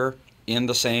motor in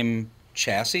the same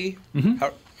chassis?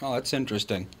 Oh, that's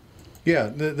interesting. Yeah,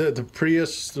 the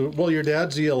Prius... Well, your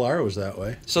dad's ELR was that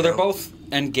way. So they're both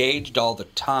engaged all the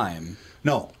time.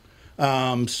 No.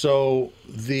 So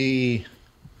the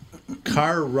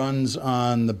car runs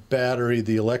on the battery,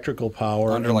 the electrical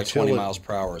power. Under like 20 miles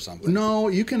per hour or something. No,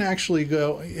 you can actually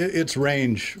go, it's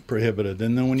range prohibited.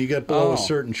 And then when you get below a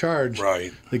certain charge,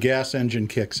 the gas engine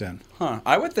kicks in.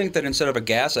 I would think that instead of a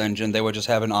gas engine, they would just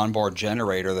have an onboard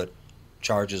generator that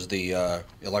charges the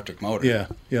electric motor.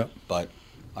 Yeah. But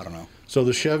I don't know. So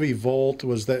the Chevy Volt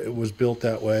was built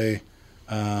that way.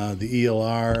 The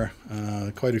ELR,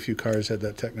 quite a few cars had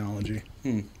that technology.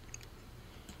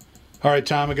 All right,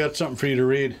 Tom, I got something for you to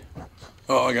read.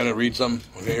 Oh, I got to read something?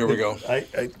 Okay, here we go.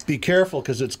 Be careful,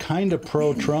 because it's kind of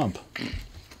pro-Trump.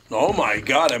 Oh, my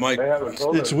God, I might...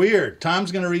 It's weird.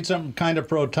 Tom's going to read something kind of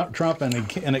pro-Trump, and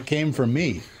it came from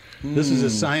me. This is a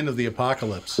sign of the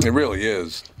apocalypse. It really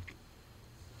is.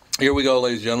 Here we go,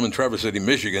 ladies and gentlemen. Traverse City,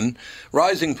 Michigan.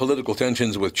 Rising political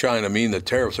tensions with China mean that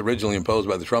tariffs originally imposed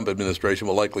by the Trump administration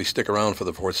will likely stick around for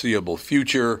the foreseeable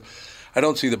future. I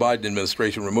don't see the Biden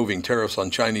administration removing tariffs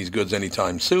on Chinese goods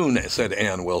anytime soon, said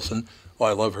Ann Wilson. Oh,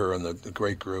 I love her and the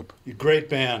great group. Great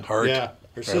band. Heart. Yeah,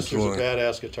 her sister's Absolutely. a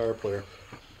badass guitar player.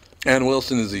 Ann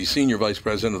Wilson is the senior vice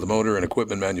president of the Motor and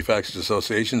Equipment Manufacturers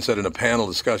Association, said in a panel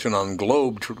discussion on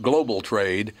global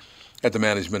trade at the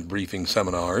management briefing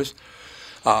seminars.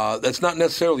 That's not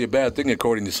necessarily a bad thing,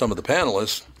 according to some of the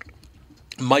panelists.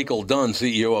 Michael Dunn,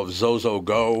 CEO of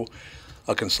ZozoGo,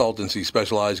 a consultancy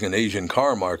specializing in Asian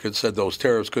car markets, said those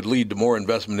tariffs could lead to more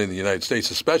investment in the United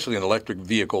States, especially in electric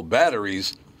vehicle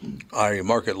batteries, a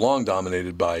market long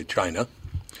dominated by China.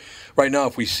 Right now,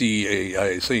 if we see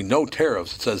I see no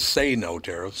tariffs, it says say no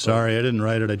tariffs. Sorry, I didn't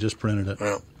write it. I just printed it.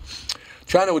 Well,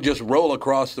 China would just roll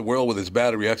across the world with its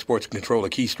battery exports and control a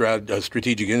key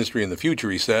strategic industry in the future,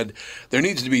 he said. There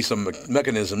needs to be some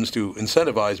mechanisms to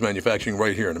incentivize manufacturing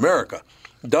right here in America.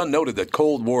 Dunn noted that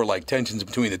Cold War-like tensions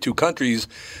between the two countries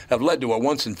have led to a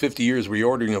once-in-50 years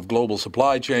reordering of global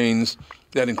supply chains.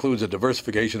 That includes a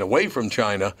diversification away from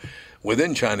China.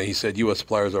 Within China, he said, U.S.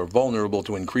 suppliers are vulnerable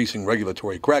to increasing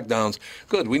regulatory crackdowns.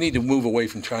 Good, we need to move away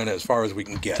from China as far as we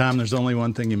can get. Tom, there's only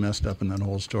one thing you messed up in that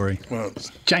whole story. Well,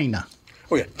 China.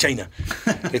 Oh, yeah, China.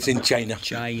 It's in China.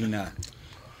 China.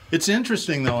 It's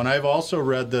interesting, though, and I've also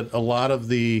read that a lot of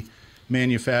the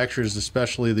manufacturers,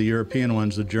 especially the European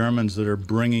ones, the Germans that are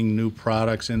bringing new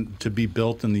products in to be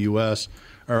built in the U.S.,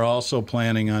 are also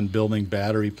planning on building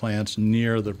battery plants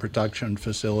near the production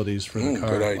facilities for the car.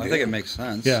 Good idea. I think it makes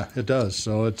sense. Yeah, it does.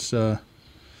 So it's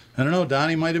I don't know.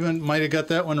 Donnie might have got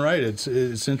that one right.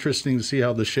 It's interesting to see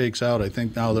how this shakes out. I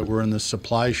think now that we're in this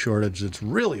supply shortage, it's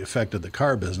really affected the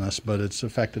car business, but it's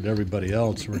affected everybody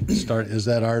else. As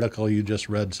that article you just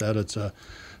read said, it's a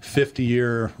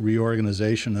 50-year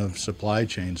reorganization of supply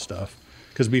chain stuff.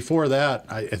 Because before that,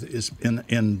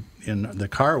 in the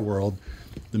car world,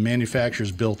 the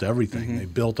manufacturers built everything. They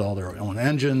built all their own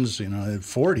engines.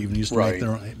 Ford even used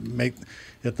to make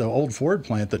at the old Ford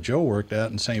plant that Joe worked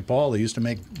at in St. Paul. They used to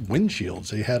make windshields.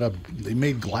 They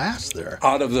made glass there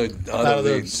out of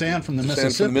the sand from the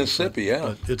Mississippi. Sand from the Mississippi,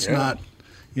 yeah. But it's not.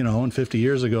 And 50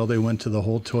 years ago, they went to the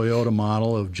whole Toyota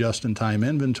model of just-in-time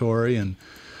inventory and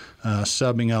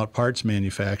subbing out parts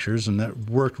manufacturers, and that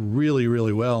worked really,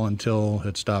 really well until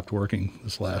it stopped working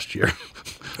this last year.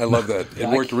 I love that. It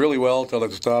worked really well until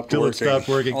it stopped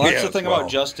working. Well, that's the thing about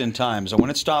just-in-time. So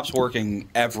when it stops working,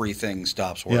 everything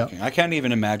stops working. Yeah. I can't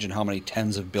even imagine how many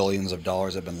tens of billions of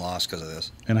dollars have been lost because of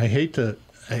this. And I hate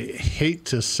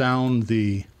to sound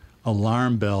the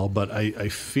alarm bell, but I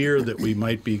fear that we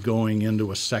might be going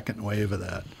into a second wave of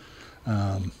that.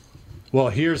 Well,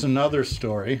 here's another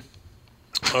story.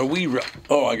 Are we?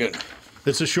 I get.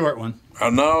 It's a short one.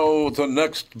 And now the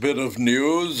next bit of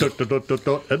news. Edward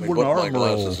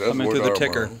Armroll. I'm into the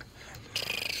ticker.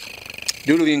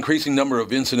 Due to the increasing number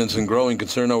of incidents and growing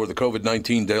concern over the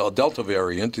COVID-19 Delta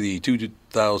variant, the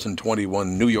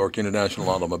 2021 New York International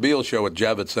Automobile Show at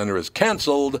Javits Center is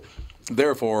canceled.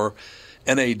 Therefore,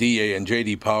 NADA and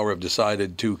J.D. Power have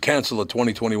decided to cancel a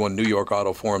 2021 New York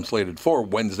Auto Forum slated for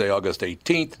Wednesday, August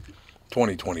 18th,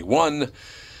 2021.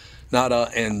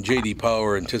 NADA and J.D.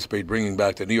 Power anticipate bringing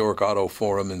back the New York Auto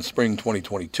Forum in spring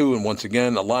 2022, and once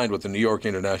again aligned with the New York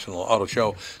International Auto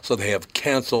Show, so they have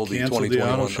canceled the 2021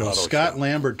 Auto Show. Scott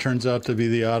Lambert turns out to be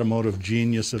the automotive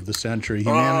genius of the century. He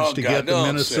managed to get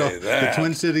the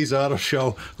Twin Cities Auto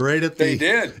Show right at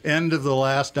the end of the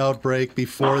last outbreak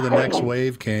before the next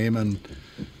wave came, and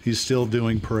he's still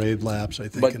doing parade laps, I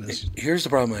think. But here's the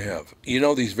problem I have.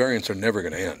 These variants are never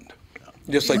going to end.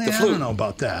 Just like the flu. I don't know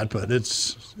about that, but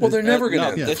it's... Well, they're never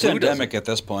going to... It's endemic at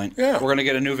this point. Yeah. We're going to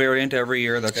get a new variant every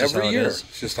year. That's just how it is.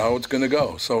 It's just how it's going to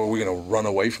go. So are we going to run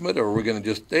away from it, or are we going to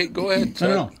just, hey, go ahead? I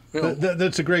don't know.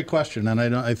 That's a great question, and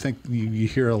I think you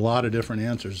hear a lot of different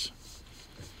answers.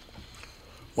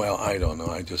 Well, I don't know.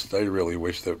 I really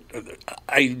wish that...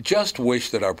 I just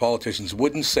wish that our politicians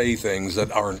wouldn't say things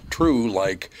that aren't true,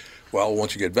 like... Well,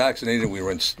 once you get vaccinated, we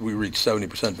reach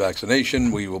 70% vaccination,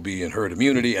 we will be in herd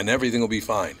immunity, and everything will be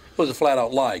fine. It was a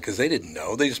flat-out lie, because they didn't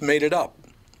know. They just made it up.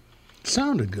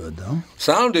 Sounded good, though.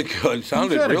 Sounded good.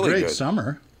 Sounded really good. You've had a great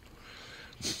summer.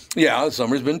 Yeah, the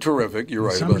summer's been terrific. You're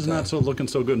right about that. Summer's not looking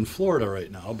so good in Florida right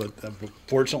now, but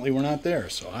fortunately we're not there,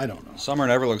 so I don't know. Summer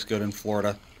never looks good in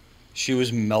Florida.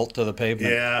 Shoes melt to the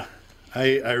pavement. Yeah.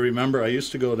 I remember I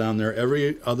used to go down there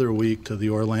every other week to the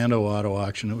Orlando Auto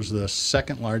Auction. It was the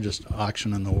second largest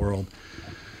auction in the world,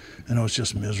 and it was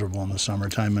just miserable in the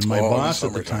summertime. And my boss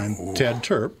at the time, Ted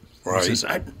Turp, says,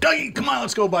 come on,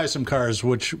 let's go buy some cars,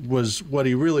 which was what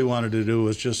he really wanted to do,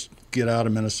 was just get out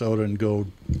of Minnesota and go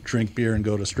drink beer and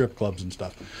go to strip clubs and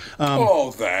stuff.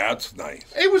 That's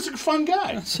nice. He was a fun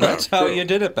guy. That's how you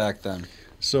did it back then.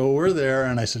 So we're there,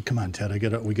 and I said, come on, Ted,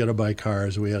 we got to buy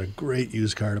cars. We had a great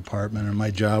used car department, and my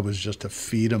job was just to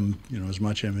feed them, as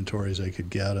much inventory as I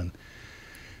could get. And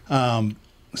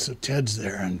so Ted's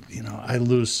there, and, I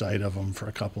lose sight of him for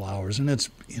a couple hours. And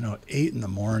it's, 8 in the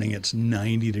morning. It's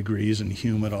 90 degrees and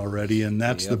humid already, and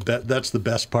that's the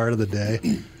best part of the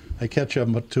day. I catch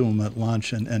up to him at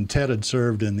lunch, and Ted had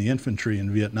served in the infantry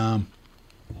in Vietnam.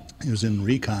 He was in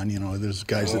recon, there's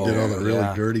guys that did all the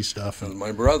really dirty stuff. And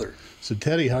my brother. So,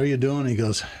 Teddy, how are you doing? He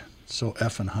goes, so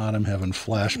effing hot, I'm having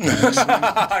flashbacks.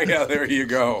 Yeah, there you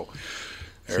go.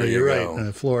 So you're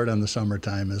right. Florida in the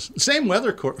summertime is same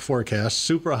weather forecast,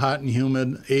 super hot and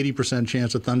humid, 80%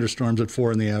 chance of thunderstorms at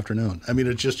 4 in the afternoon. I mean,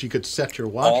 it's just you could set your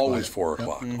watch. Always 4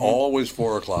 o'clock. Mm-hmm. Always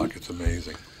 4 o'clock. It's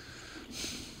amazing.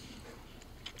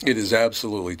 It is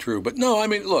absolutely true. But no,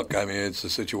 look, it's a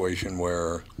situation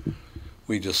where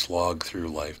we just slog through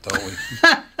life, don't we?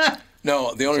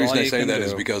 No, the only reason I say that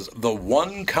is because the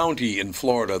one county in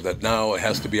Florida that now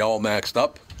has to be all maxed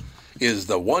up is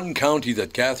the one county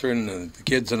that Catherine and the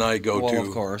kids and I go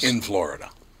to in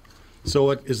Florida. So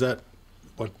what is that?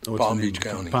 What's Palm Beach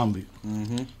County. Palm Beach.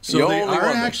 Mm-hmm. So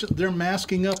they're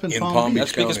masking up in Palm Beach.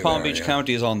 That's because Palm Beach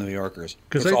County is all New Yorkers.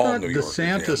 Because I thought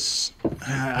DeSantis,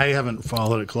 I haven't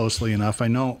followed it closely enough. I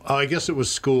know. I guess it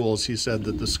was schools. He said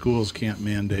that the schools can't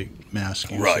mandate mask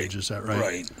usage. Right. Is that right?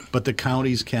 Right. But the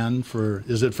counties can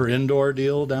is it for indoor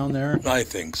deal down there? I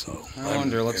think so. I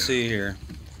wonder. Let's see here.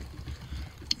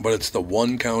 But it's the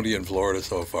one county in Florida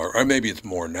so far, or maybe it's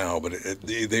more now. But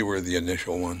they were the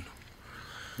initial one.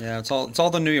 Yeah, it's all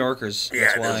the New Yorkers. Yeah,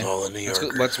 that's why. it's all the New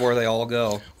Yorkers. That's where they all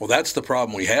go. Well, that's the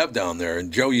problem we have down there.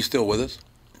 And Joe, you still with us?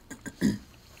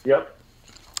 Yep.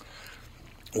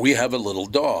 We have a little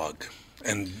dog,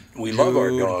 and we love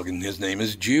our dog, and his name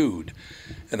is Jude.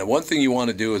 And the one thing you want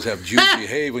to do is have Jude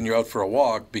behave when you're out for a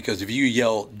walk, because if you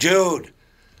yell, Jude,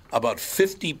 about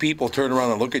 50 people turn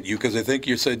around and look at you because they think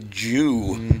you said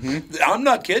Jew. Mm-hmm. I'm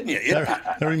not kidding you.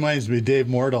 That reminds me, Dave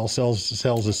Mordahl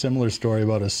sells a similar story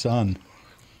about his son.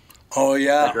 Oh,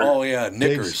 yeah. Oh, yeah.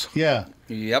 Knickers. Yeah.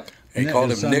 Yep. He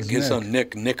called him his son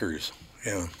Nick Knickers.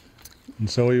 Yeah. And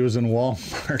so he was in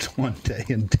Walmart one day,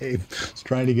 and Dave was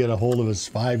trying to get a hold of his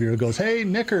 5-year-old. Goes, "Hey,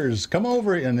 Knickers, come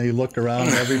over!" And he looked around,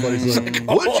 and everybody's like,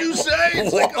 "What'd you say?"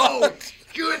 It's like, "Oh,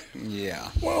 good." Yeah.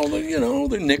 Well,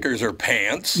 the knickers are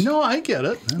pants. No, I get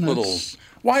it.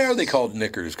 Why are they called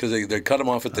knickers? Because they cut them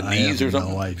off at the knees or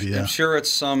something? No idea. I'm sure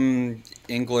it's some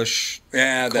English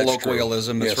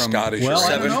colloquialism that's from Scottish. Well,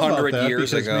 700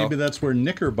 years ago. Maybe that's where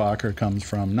Knickerbocker comes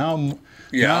from. Now,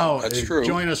 that's true.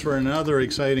 Join us for another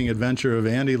exciting adventure of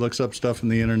Andy looks up stuff on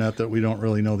the internet that we don't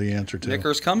really know the answer to.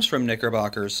 Knickers comes from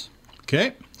Knickerbockers.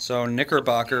 Okay. So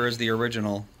Knickerbocker is the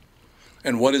original.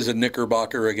 And what is a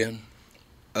Knickerbocker again?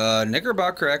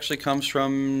 Knickerbocker actually comes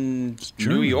from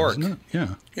German, New York. Isn't it?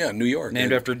 Yeah. Yeah, New York.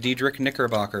 Named after Diedrich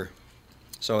Knickerbocker.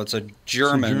 So it's a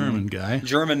German guy.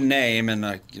 German name,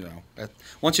 and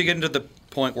once you get into the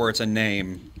point where it's a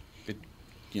name,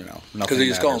 nothing. Because they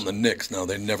just call them the Knicks now.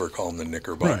 They never call them the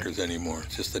Knickerbockers anymore.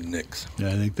 It's just the Knicks. Yeah,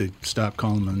 I think they stopped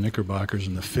calling them the Knickerbockers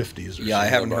in the 50s. I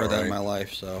haven't heard that in my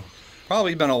life, so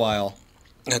probably been a while.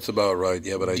 That's about right.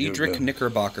 Yeah, but I do. Diedrich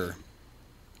Knickerbocker.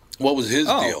 What was his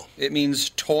deal? It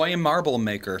means toy marble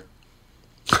maker.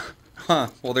 Huh.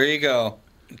 Well, there you go.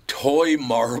 Toy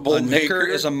marble maker? A knicker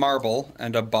is a marble,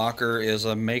 and a bocker is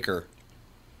a maker.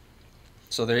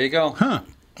 So there you go. Huh.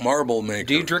 Marble maker.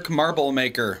 Diedrich Marble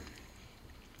Maker.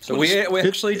 So we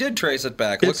actually did trace it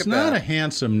back. Look at that. It's not a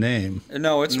handsome name.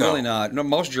 No, it's really not. No,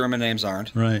 most German names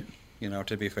aren't. Right.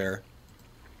 To be fair.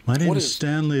 My name is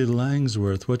Stanley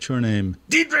Langsworth. What's your name?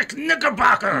 Diedrich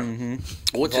Knickerbocker. Mm-hmm.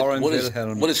 What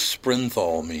does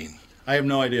Sprinthal mean? I have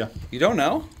no idea. You don't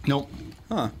know? Nope.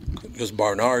 Huh. Because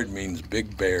Barnard means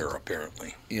big bear,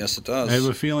 apparently. Yes, it does. I have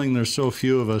a feeling there's so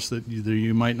few of us that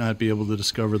you might not be able to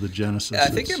discover the genesis. I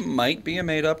think it might be a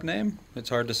made-up name. It's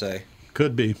hard to say.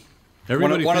 Could be.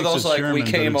 Everybody one of those like German, we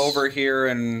came over here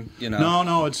and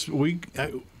No, it's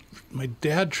my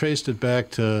dad traced it back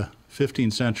to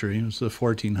 15th century. It was the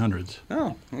 1400s.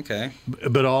 Oh, okay.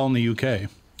 But all in the UK.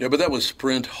 Yeah, but that was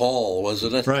Sprint Hall,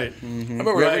 wasn't it? Right. Mm-hmm.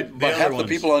 I remember half the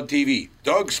people on TV.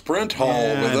 Doug Sprint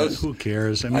Hall with us. Who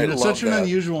cares? I mean, it's such an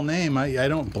unusual name. I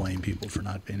don't blame people for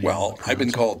not being able to I've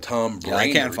been called Tom Brainerd.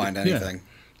 I can't find anything. Yeah.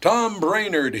 Tom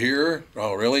Brainerd here.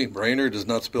 Oh, really? Brainerd is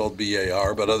not spelled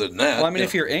B-A-R, but other than that... Well, I mean,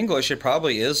 if you're English, it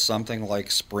probably is something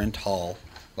like Sprint Hall.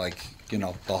 Like,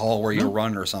 the hall where you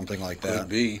run or something like that. Could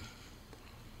be.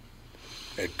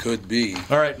 It could be.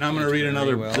 All right, now I'm going to read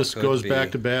another. This goes back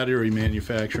to battery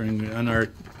manufacturing and our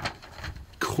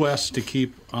quest to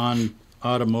keep on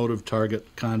automotive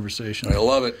target conversation. I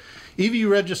love it. EV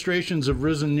registrations have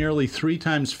risen nearly 3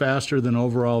 times faster than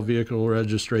overall vehicle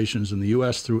registrations in the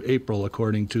U.S. through April,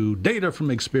 according to data from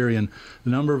Experian. The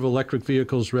number of electric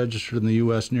vehicles registered in the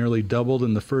U.S. nearly doubled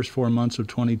in the first 4 months of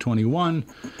 2021,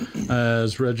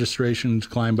 as registrations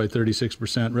climbed by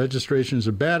 36%. Registrations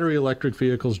of battery electric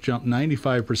vehicles jumped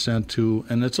 95% to,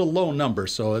 and it's a low number,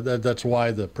 so that's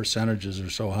why the percentages are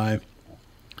so high,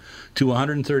 to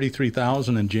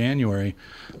 133,000 in January.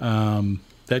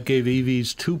 That gave EVs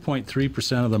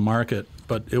 2.3% of the market,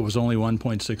 but it was only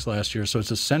 1.6 last year, so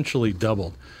it's essentially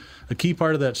doubled. A key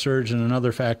part of that surge and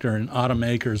another factor in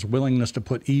automakers' willingness to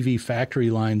put EV factory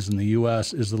lines in the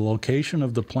U.S. is the location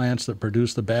of the plants that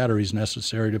produce the batteries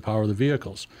necessary to power the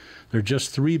vehicles. There are just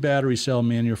 3 battery cell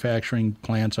manufacturing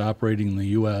plants operating in the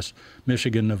U.S.,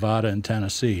 Michigan, Nevada, and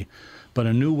Tennessee. But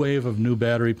a new wave of new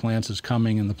battery plants is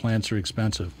coming, and the plants are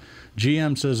expensive.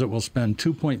 GM says it will spend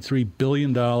 $2.3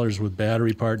 billion with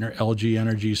battery partner LG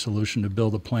Energy Solution to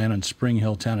build a plant in Spring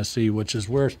Hill, Tennessee, which is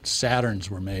where Saturns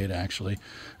were made, actually,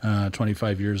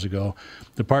 25 years ago.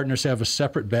 The partners have a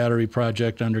separate battery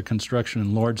project under construction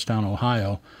in Lordstown,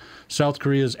 Ohio. South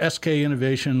Korea's SK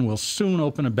Innovation will soon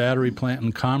open a battery plant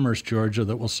in Commerce, Georgia,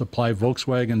 that will supply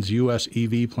Volkswagen's U.S.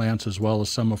 EV plants as well as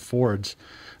some of Ford's.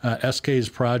 SK's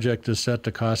project is set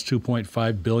to cost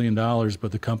 $2.5 billion,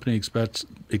 but the company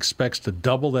expects to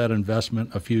double that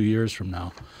investment a few years from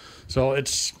now. So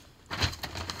it's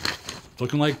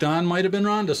looking like Don might have been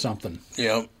onto something.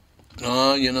 Yeah.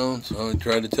 So I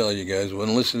tried to tell you guys,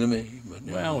 wouldn't listen to me. But,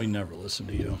 Well, we never listen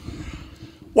to you.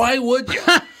 Why would you?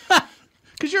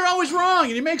 Because you're always wrong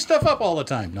and you make stuff up all the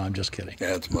time. No, I'm just kidding.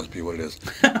 Yeah, that must be what it is.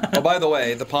 Oh, by the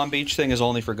way, the Palm Beach thing is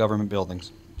only for government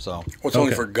buildings. So It's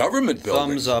only for government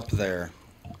buildings? Thumbs up there.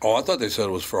 Oh, I thought they said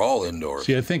it was for all indoors.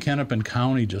 See, I think Hennepin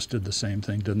County just did the same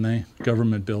thing, didn't they?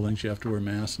 Government buildings, you have to wear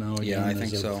masks now. Yeah, I again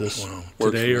think as of so. This, Wow.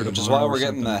 today or tomorrow. Which is why we're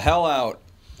getting the hell out.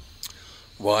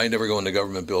 Well, I never go into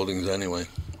government buildings anyway.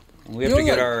 We have to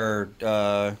get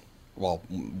our, we're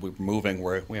moving.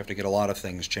 We have to get a lot of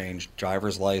things changed.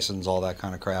 Driver's license, all that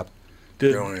kind of crap.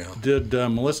 Did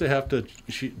Melissa have to,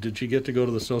 did she get to go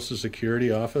to the Social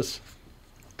Security office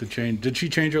to change? Did she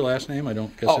change her last name? I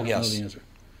don't know the answer.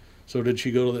 So did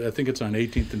she go to I think it's on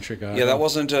 18th in Chicago. Yeah, that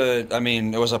wasn't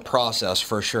it was a process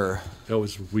for sure. That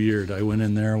was weird. I went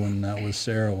in there when that was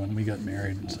Sarah, when we got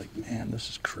married. It's like, man, this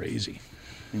is crazy.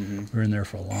 Mm-hmm. We were in there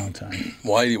for a long time.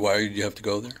 Why did you have to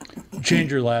go there?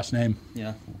 Change your last name.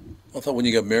 Yeah. I thought when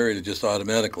you got married, it just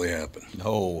automatically happened.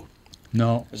 No.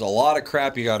 There's a lot of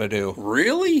crap you got to do.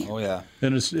 Really? Oh, yeah.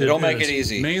 And they don't make it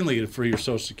easy. Mainly for your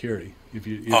Social Security. If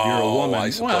you're a woman. I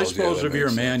suppose if you're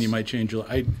a man, you might change your...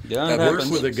 I worked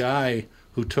with a guy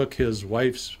who took his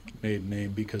wife's maiden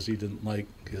name because he didn't like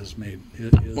his maiden...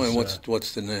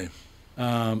 What's the name?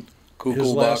 His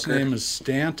last name is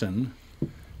Stanton.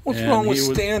 What's wrong with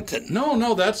Stanton?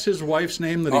 No, that's his wife's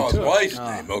name that he took. His wife's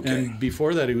name, okay. And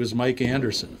before that, he was Mike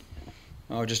Anderson.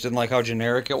 Oh, just didn't like how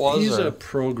generic it was? He's a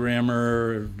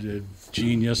programmer,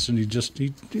 genius, and he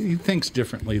thinks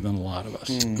differently than a lot of us.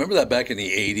 Remember that back in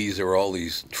the 80s, there were all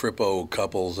these tripo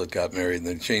couples that got married, and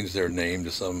they changed their name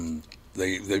to some...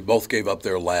 They both gave up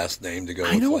their last name to go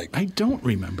with, I don't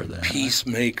remember that.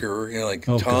 Peacemaker,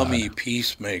 Tommy God.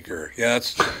 Peacemaker. Yeah,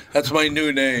 that's my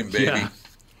new name, baby. Yeah.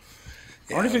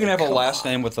 I wonder if you can have a last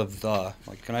name with a the.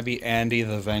 Like, can I be Andy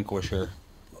the Vanquisher?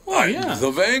 Oh, yeah.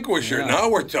 The Vanquisher. Yeah. Now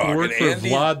we're talking. Work for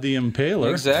Andy. Vlad the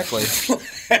Impaler. Exactly.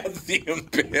 Vlad the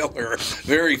Impaler.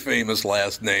 Very famous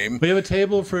last name. We have a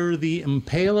table for the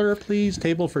Impaler, please.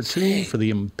 Table for two for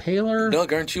the Impaler.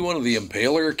 Doug, aren't you one of the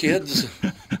Impaler kids?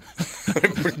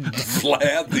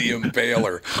 Vlad the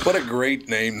Impaler. What a great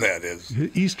name that is.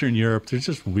 Eastern Europe, they're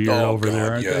just weird over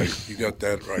there, aren't they? You got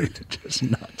that right. Just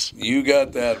nuts. You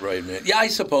got that right, man. Yeah, I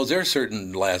suppose there are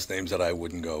certain last names that I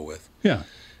wouldn't go with. Yeah.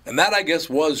 And that, I guess,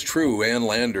 was true. Ann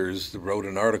Landers wrote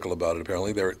an article about it,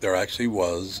 apparently. There actually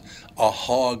was a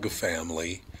Hogg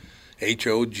family,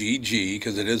 H-O-G-G,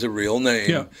 because it is a real name.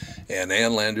 Yeah. And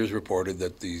Ann Landers reported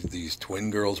that these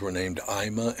twin girls were named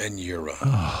Ima and Yura.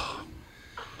 Oh.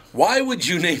 Why would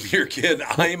you name your kid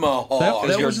Ima Hogg?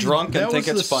 Because you're drunk and think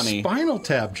it's funny. Spinal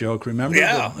Tap joke, remember?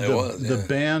 Yeah, it was. The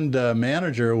band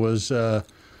manager was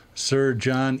Sir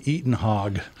John Eaton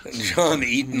Hogg. John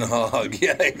Eaton Hogg.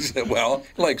 Yeah, well,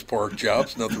 he likes pork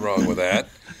chops. Nothing wrong with that.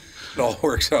 It all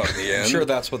works out in the end. I'm sure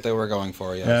that's what they were going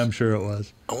for, yes. Yeah, I'm sure it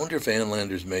was. I wonder if Ann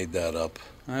Landers made that up.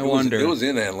 I wonder. It was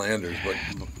in Ann Landers,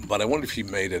 but I wonder if she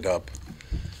made it up.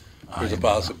 There's a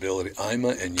possibility.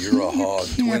 Ima and Yura Hogg,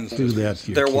 twin sisters.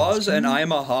 There was an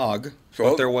Ima Hogg,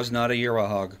 but there was not a Yura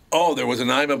Hogg. Oh, there was an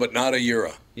Ima, but not a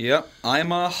Yura. Yep.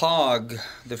 Ima Hogg,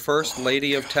 the first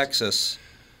lady of Texas.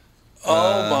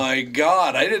 Oh, my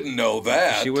God. I didn't know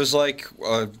that. She was like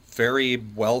a very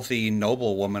wealthy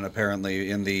noblewoman, apparently,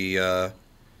 in the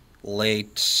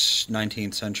late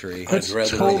 19th century. It's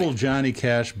total Johnny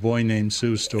Cash Boy Named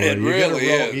Sue story. It really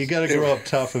is. You got to grow up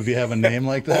tough if you have a name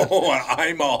like that. Oh,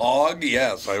 I'm a hog?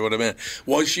 Yes, I would have been.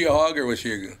 Was she a hog or was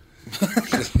she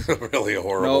really a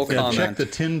horrible thing? Yeah, check the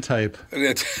tin type.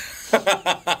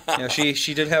 Yeah,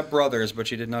 she did have brothers, but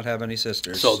she did not have any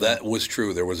sisters. So that was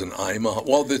true. There was an Ima.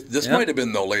 Well, this might have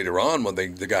been, though, later on when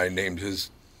the guy named his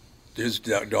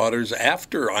daughters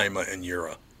after Ima and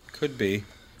Yura. Could be.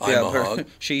 Hogg.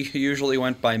 She usually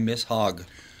went by Miss Hogg.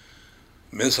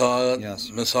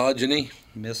 Yes. Misogyny?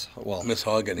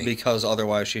 Misogyny. Because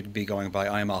otherwise she'd be going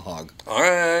by Ima Hogg.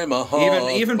 Ima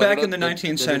Hogg. Even back in the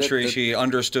 19th century, she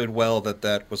understood well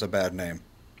that was a bad name.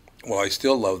 Well, I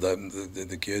still love that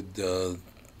the kid,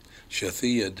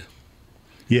 Shatheed.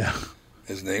 Yeah.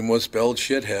 His name was spelled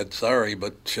shithead. Sorry,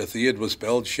 but Shatheed was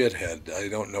spelled shithead. I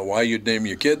don't know why you'd name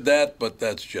your kid that, but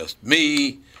that's just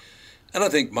me. And I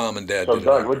think Mom and Dad did. So,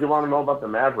 Doug, what do you want to know about the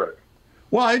Maverick?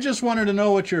 Well, I just wanted to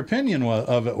know what your opinion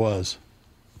of it was.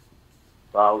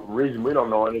 The reason we don't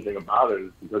know anything about it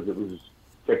is because it was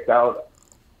kicked out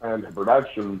into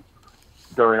production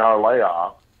during our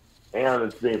layoff, and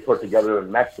it's being put together in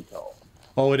Mexico.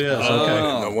 Oh, it is?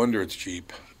 Okay. No wonder it's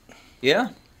cheap. Yeah.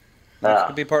 That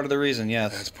could be part of the reason,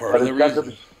 yes. That's part of the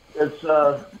reason. It's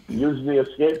using the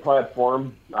Escape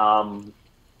platform.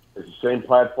 It's the same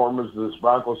platform as this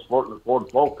Bronco Sport and the Ford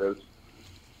Focus.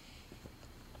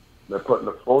 They're putting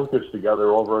the Focus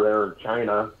together over there in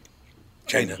China.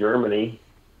 In Germany,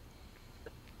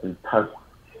 in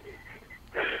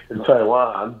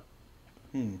Taiwan.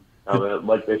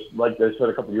 Like they said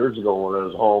a couple years ago when I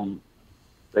was home,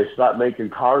 they stopped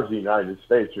making cars in the United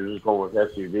States. They're just going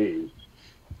with SUVs.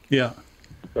 Yeah.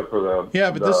 Except for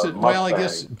the but this is, well, I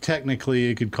guess technically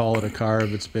you could call it a car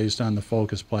if it's based on the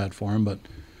Focus platform, but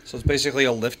so it's basically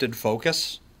a lifted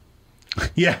Focus.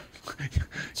 Yeah.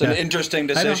 It's an interesting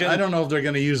decision. I don't know if they're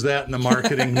going to use that in the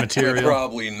marketing material.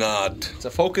 Probably not. It's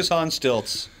a Focus on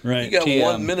stilts. Right. You got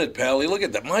 1 minute, Pally. Look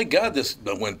at that. My God, this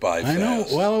went by fast. I know.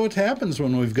 Well, what happens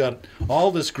when we've got all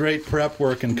this great prep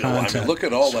work and content? I mean, look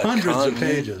at all that hundreds content. of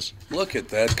pages. Look at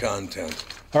that content.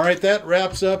 All right, that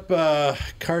wraps up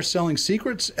Car Selling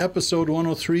Secrets, episode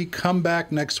 103. Come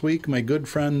back next week. My good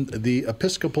friend, the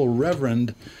Episcopal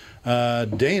Reverend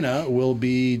Dana, will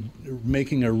be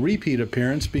making a repeat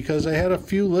appearance because I had a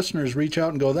few listeners reach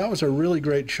out and go, that was a really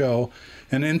great show.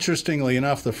 And interestingly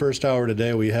enough, the first hour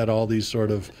today, we had all these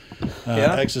sort of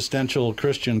existential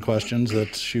Christian questions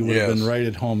that she would have been right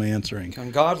at home answering.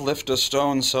 Can God lift a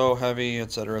stone so heavy,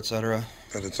 et cetera, et cetera?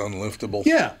 That it's unliftable.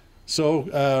 Yeah.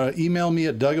 So email me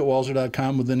at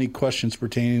doug@walzer.com with any questions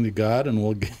pertaining to God, and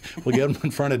we'll get them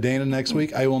in front of Dana next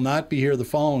week. I will not be here the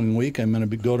following week. I'm going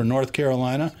to go to North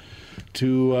Carolina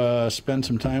to spend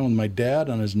some time with my dad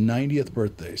on his 90th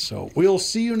birthday. So we'll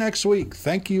see you next week.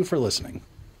 Thank you for listening.